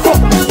 Walk up.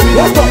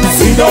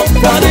 See no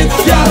panic,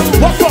 yeah.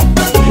 Walk up.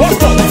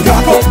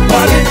 Cock up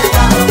panic.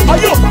 Are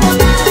you?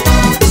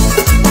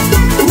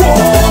 Whoa.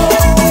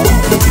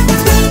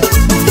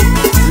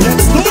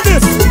 Let's do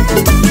this.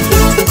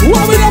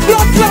 What with the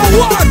blood clot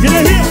what? Did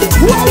you hear?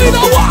 What with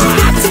the what?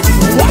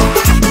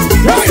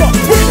 Hey,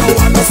 we don't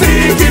want to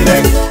see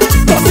killing.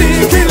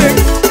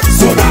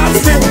 So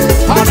that's it.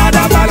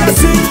 Another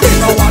balancing. We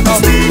don't want to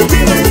see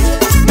killing.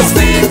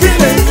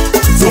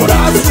 So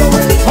that's it.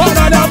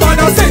 Another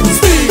balancing.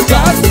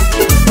 Speakers.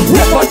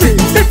 Walk up,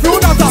 if you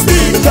not a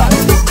speaker.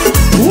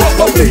 Walk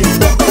up, please.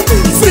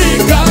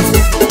 Speakers.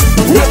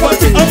 Walk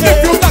up, if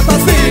you not a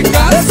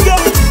speaker. Let's go.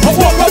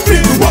 Walk up,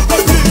 please.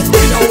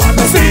 We don't want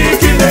to see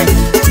killing.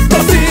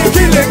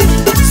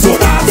 So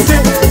that's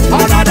it.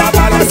 Another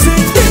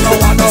balancing. We don't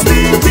want to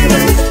see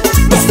killing.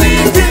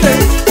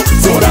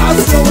 So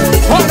that's it.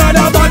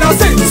 Another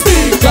balancing.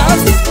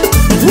 Speakers.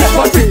 Walk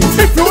up,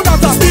 if you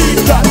not a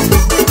speaker.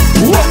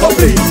 Walk up,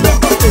 please.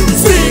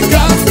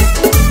 Speakers.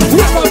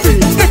 Walk up,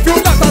 if you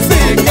not a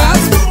speaker.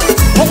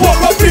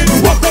 Walk up, please.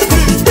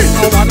 We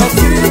don't want to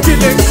see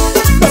killing.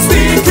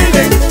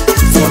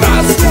 So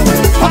that's it.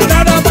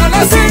 Another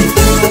balancing.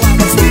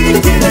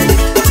 Speakers.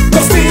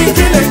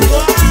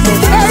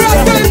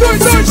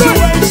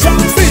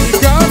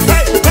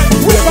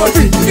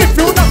 If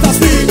you not a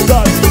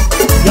speaker,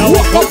 yeah,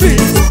 walk up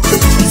please.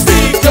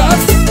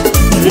 Speakers,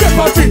 if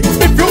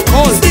you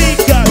all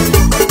speakers,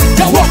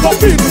 yeah, walk up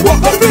please.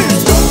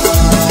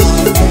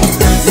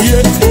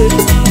 Yeah,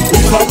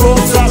 if I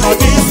broke some of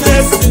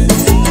business,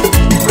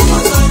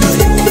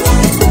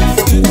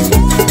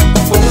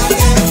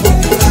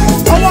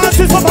 I want to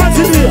see some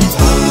party here.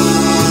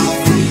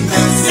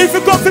 If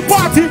you go to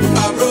party,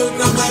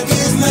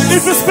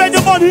 if you spend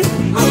your money,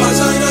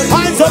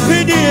 hands up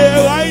in the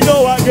air, I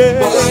know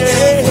again.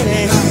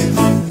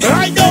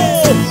 Right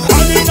now,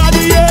 hand in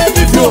the air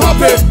if you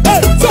happy.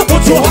 Hey, so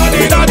put your hand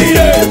in the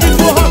air if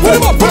you happy.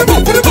 Put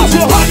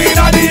your hand in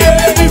the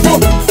air if you.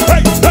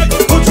 Hey,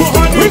 put your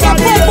hand in the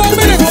air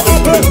if you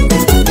happy.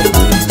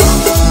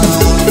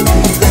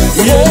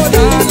 Yeah,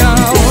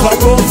 now, if I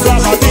broke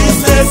some of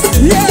business,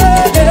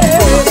 yeah,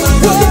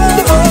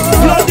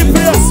 flood the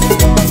place.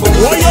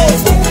 Oh, yo,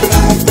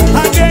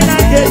 again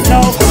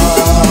now.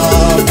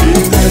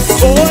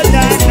 Oh,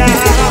 na.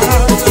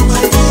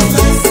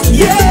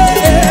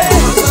 Yeah,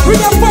 we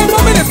got 5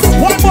 more minutes.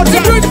 One more time.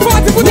 If you're in the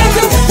party, put it up.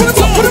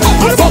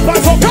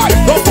 Hey,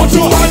 don't put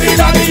your hand in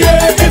the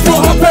air if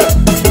you're happy.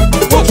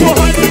 Put your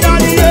hand in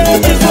the air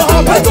if you're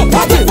happy.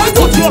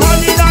 Put your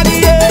hand in the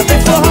air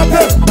if you're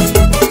happy.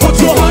 Put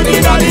your hand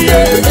in the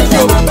air if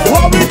you're happy.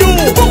 What we do?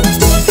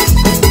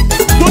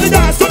 Do the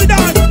dance.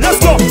 Let's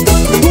go.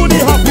 Do the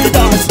happy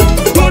dance.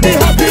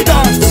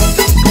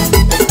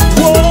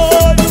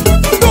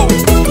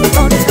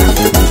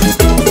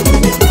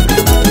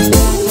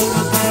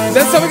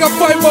 So we got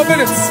 5 more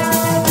minutes.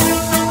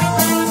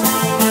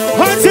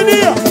 Hands in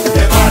here.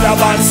 Them other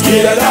man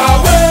scared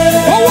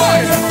away. Oh, why?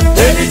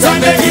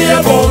 Anytime they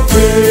hear about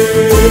me,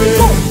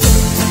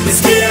 they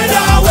scared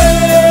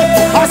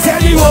away. I said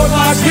the whole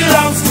match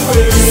belongs to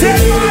me.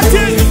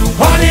 St.Maarten,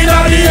 hand in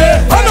the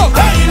air.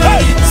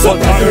 Hey.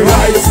 Sometimes we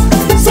rise,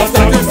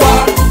 sometimes we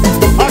fall.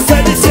 I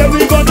said this year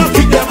we gonna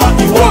kick them on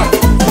the wall.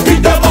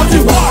 Kick them on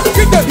the wall.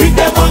 Kick them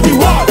on the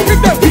wall.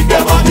 Kick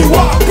them on the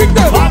wall. Kick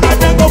them. And I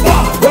never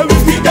fall.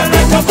 Kick them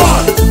like a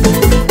ball.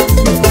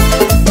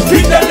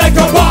 Kick them like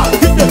a ball.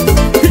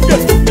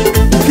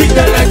 Kick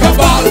them like a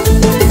ball.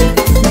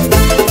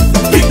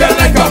 Kick them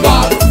like a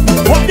ball.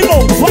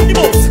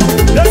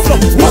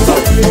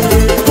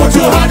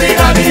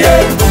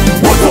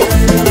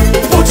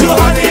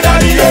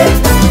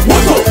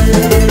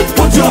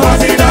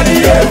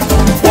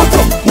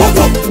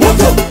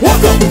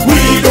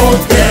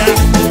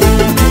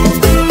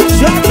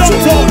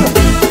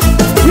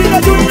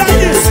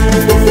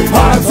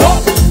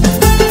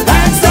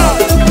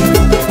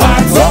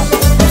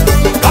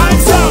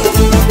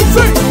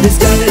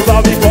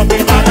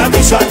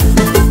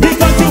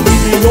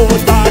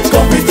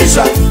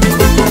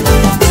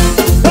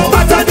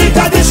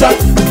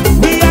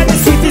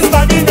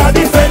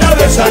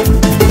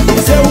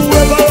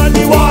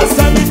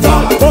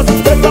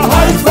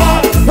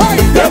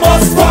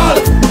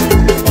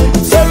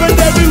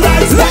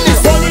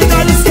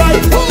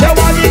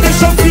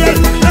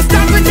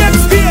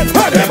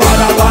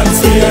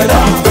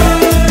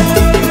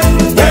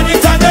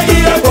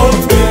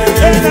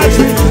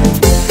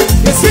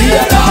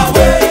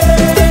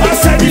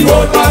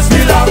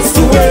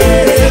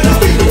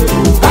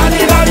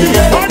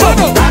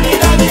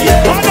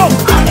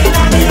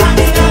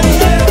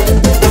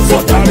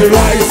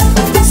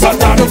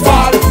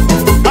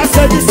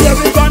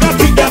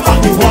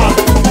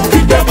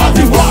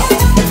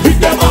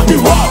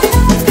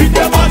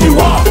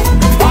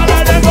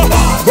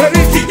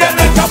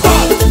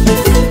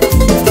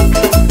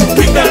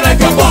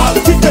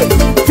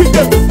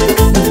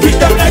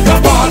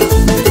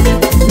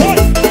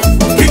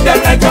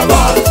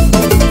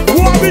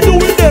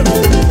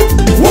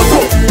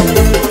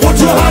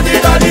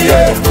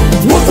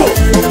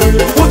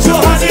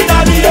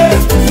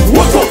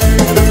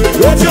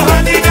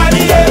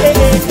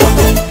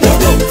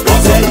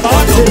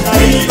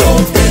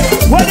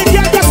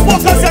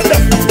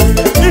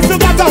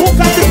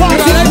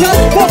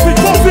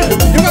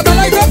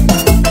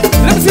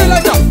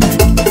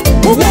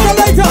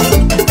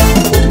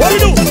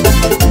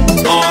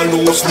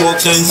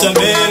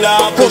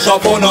 Sensimilla, push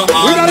up on her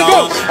We gotta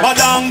go.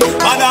 Madam,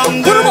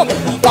 madam, Put 'em up.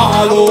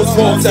 All who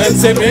smoke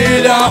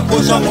Sensimilla.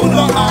 push up on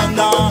her hand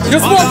now. You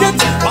smoke it?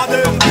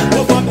 Madam,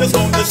 pop up the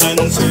sound the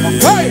sense.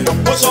 Hey.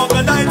 Push up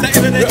the light, the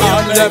internet,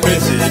 on the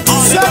music.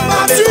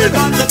 St.Maarten.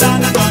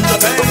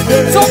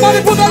 St.Maarten. Somebody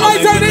put the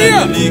light in the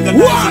air.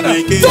 1,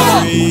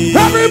 2.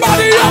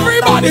 Everybody,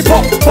 everybody.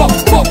 Pop, pop,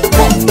 pop,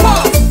 pop,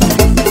 pop.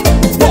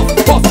 Pop,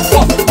 pop,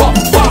 pop, pop,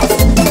 pop.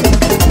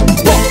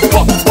 Pop,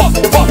 pop, pop,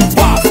 pop,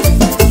 pop.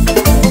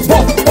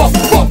 Pop, pop,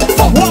 pop,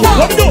 pop,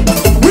 pop.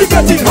 We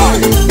getting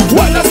high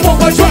when I smoke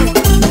my joint.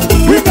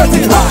 We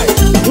getting high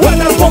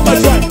when I smoke my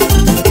joint.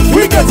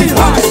 We getting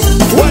high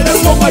when I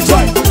smoke my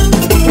joint.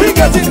 We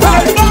getting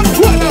high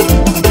when I...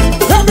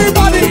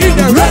 Everybody in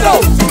the red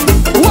out.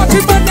 Watch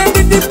it man them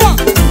in the back.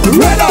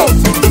 Red out.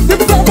 The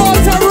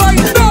promoter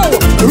right now.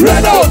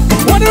 Red out.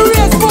 When the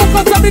real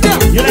smokers are me there.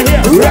 You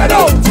hear? Red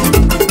out.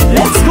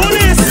 Let's do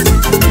this.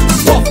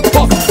 Pop,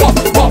 pop, pop,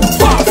 pop,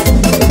 pop.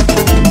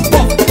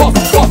 Pop, pop,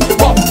 pop,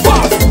 pop,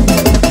 pop.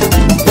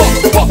 Pop,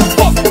 pop,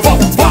 pop, pop,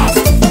 pop.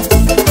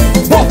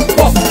 Pop,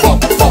 pop, pop,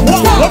 pop,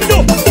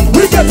 pop.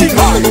 We getting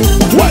high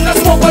when I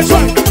smoke my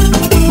joint.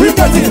 We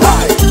getting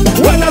high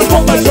when I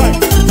smoke my joint.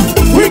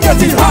 We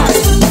getting high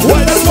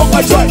when I smoke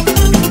my joint.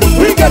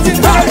 We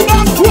getting high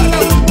when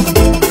I...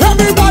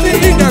 Everybody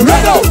in the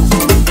red out.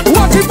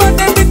 Watch it man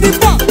them in the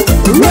back.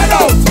 Red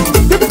out.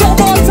 The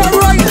promoter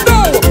right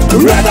now.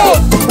 Red out.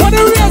 When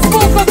the real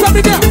smokers are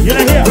me there. You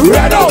hear?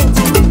 Red out.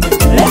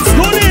 Let's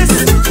do this.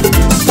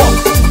 Pop.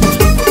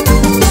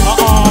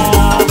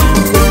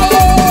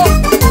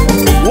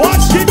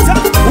 Watch it.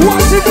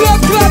 Watch it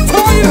blood clot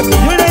time.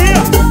 You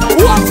hear?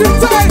 Watch it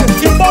time.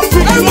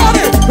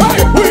 Everybody.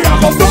 Hey, we are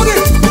gonna flood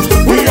it.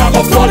 We are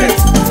gonna flood it.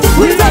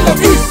 We tell them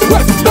east,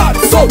 west, north,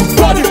 south,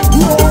 flood it.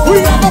 We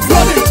are gonna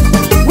flood it.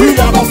 We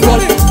are gonna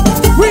flood it.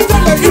 We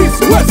tell them east,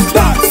 west,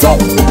 north,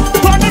 south.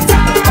 Flood it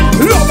time.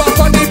 Love up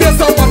on the bass,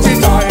 so watch it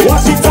time.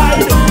 Watch it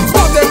tight.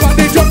 Pop them on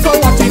the jump, so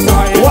watch it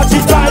time. Watch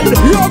it tight.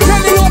 You're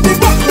Kelly on the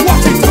back,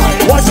 watch it time.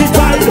 Watch it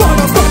tight.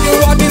 Wanna find you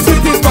on the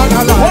sweetest man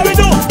What alive. we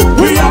do?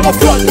 We are gonna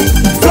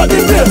flood the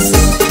bass.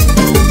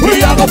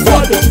 We are gonna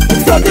flood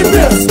the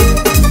bass.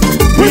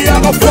 We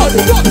are gonna flood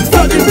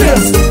the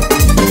bass.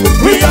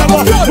 We are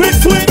gonna flood We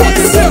swing the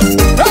this. bass.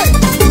 Hey,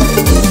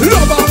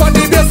 love up on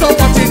the bass, so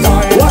watch it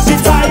time. Watch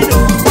it tight.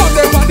 Pop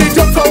them on the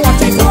jump, so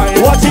watch it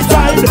time. Watch it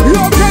tight.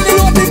 You're Kelly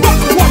on the back,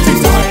 watch it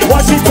time.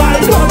 Watch it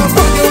tight. Wanna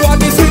find you on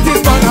the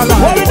sweetest man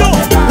alive. What we do?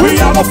 We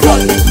are gonna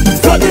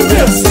flood the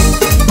bass.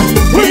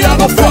 We are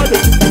gonna flood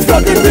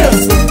the bass.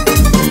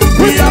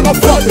 We are gonna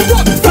flood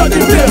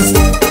the bass.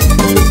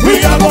 We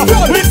are gonna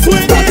flood We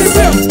swing the this.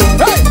 bass.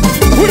 Hey,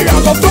 we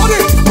are gonna flood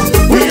it.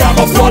 We are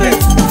gonna flood it.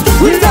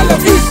 We tell them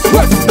east,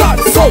 west,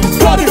 north, south,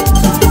 flood it.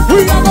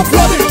 We are gonna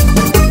flood it.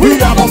 We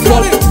are gonna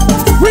flood it.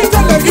 We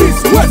tell them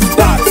east, west,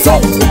 north,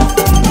 south.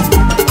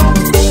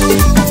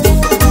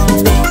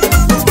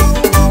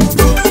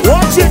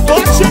 Watch it.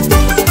 Watch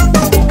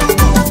it.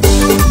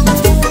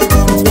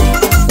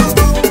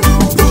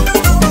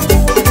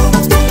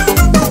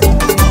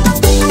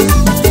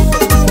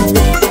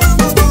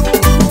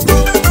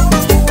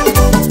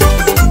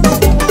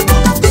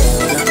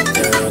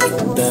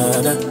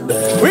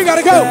 We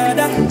gotta go.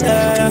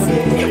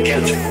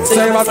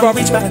 Say what's from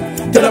Rich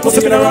man, tell a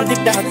pussy me around the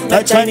dog.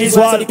 Like Chinese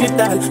wall. So the clip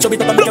tall. Show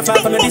it up and make a fall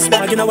from a this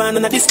dog. You know one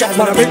on a this dog.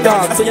 Man, a big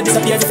dog. So you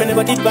disappear if you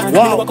never did bad.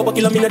 Wow. You walk up a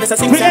kilometer, there's a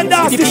sing We song. end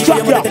dance If this you track,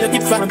 people, you yeah. tell a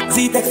tip from.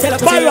 See that fella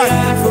pussy Bye, right.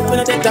 alive. When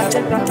I take that,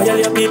 I tell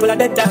your people are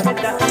dead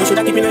dog. You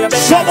shoulda keep me on your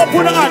bed. Shut up,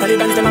 put it on.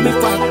 Taliban them a big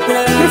fan.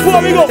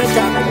 Before we go,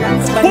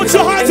 put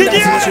your hands in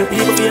the air.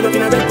 People feel up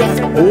in a red dog.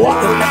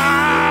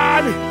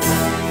 One.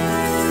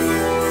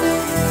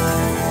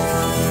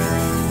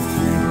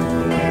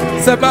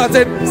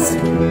 St.Maarten.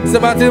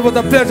 St.Maarten, it was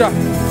a pleasure.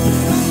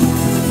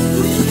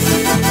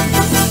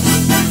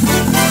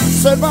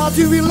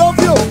 St.Maarten, we love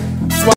you.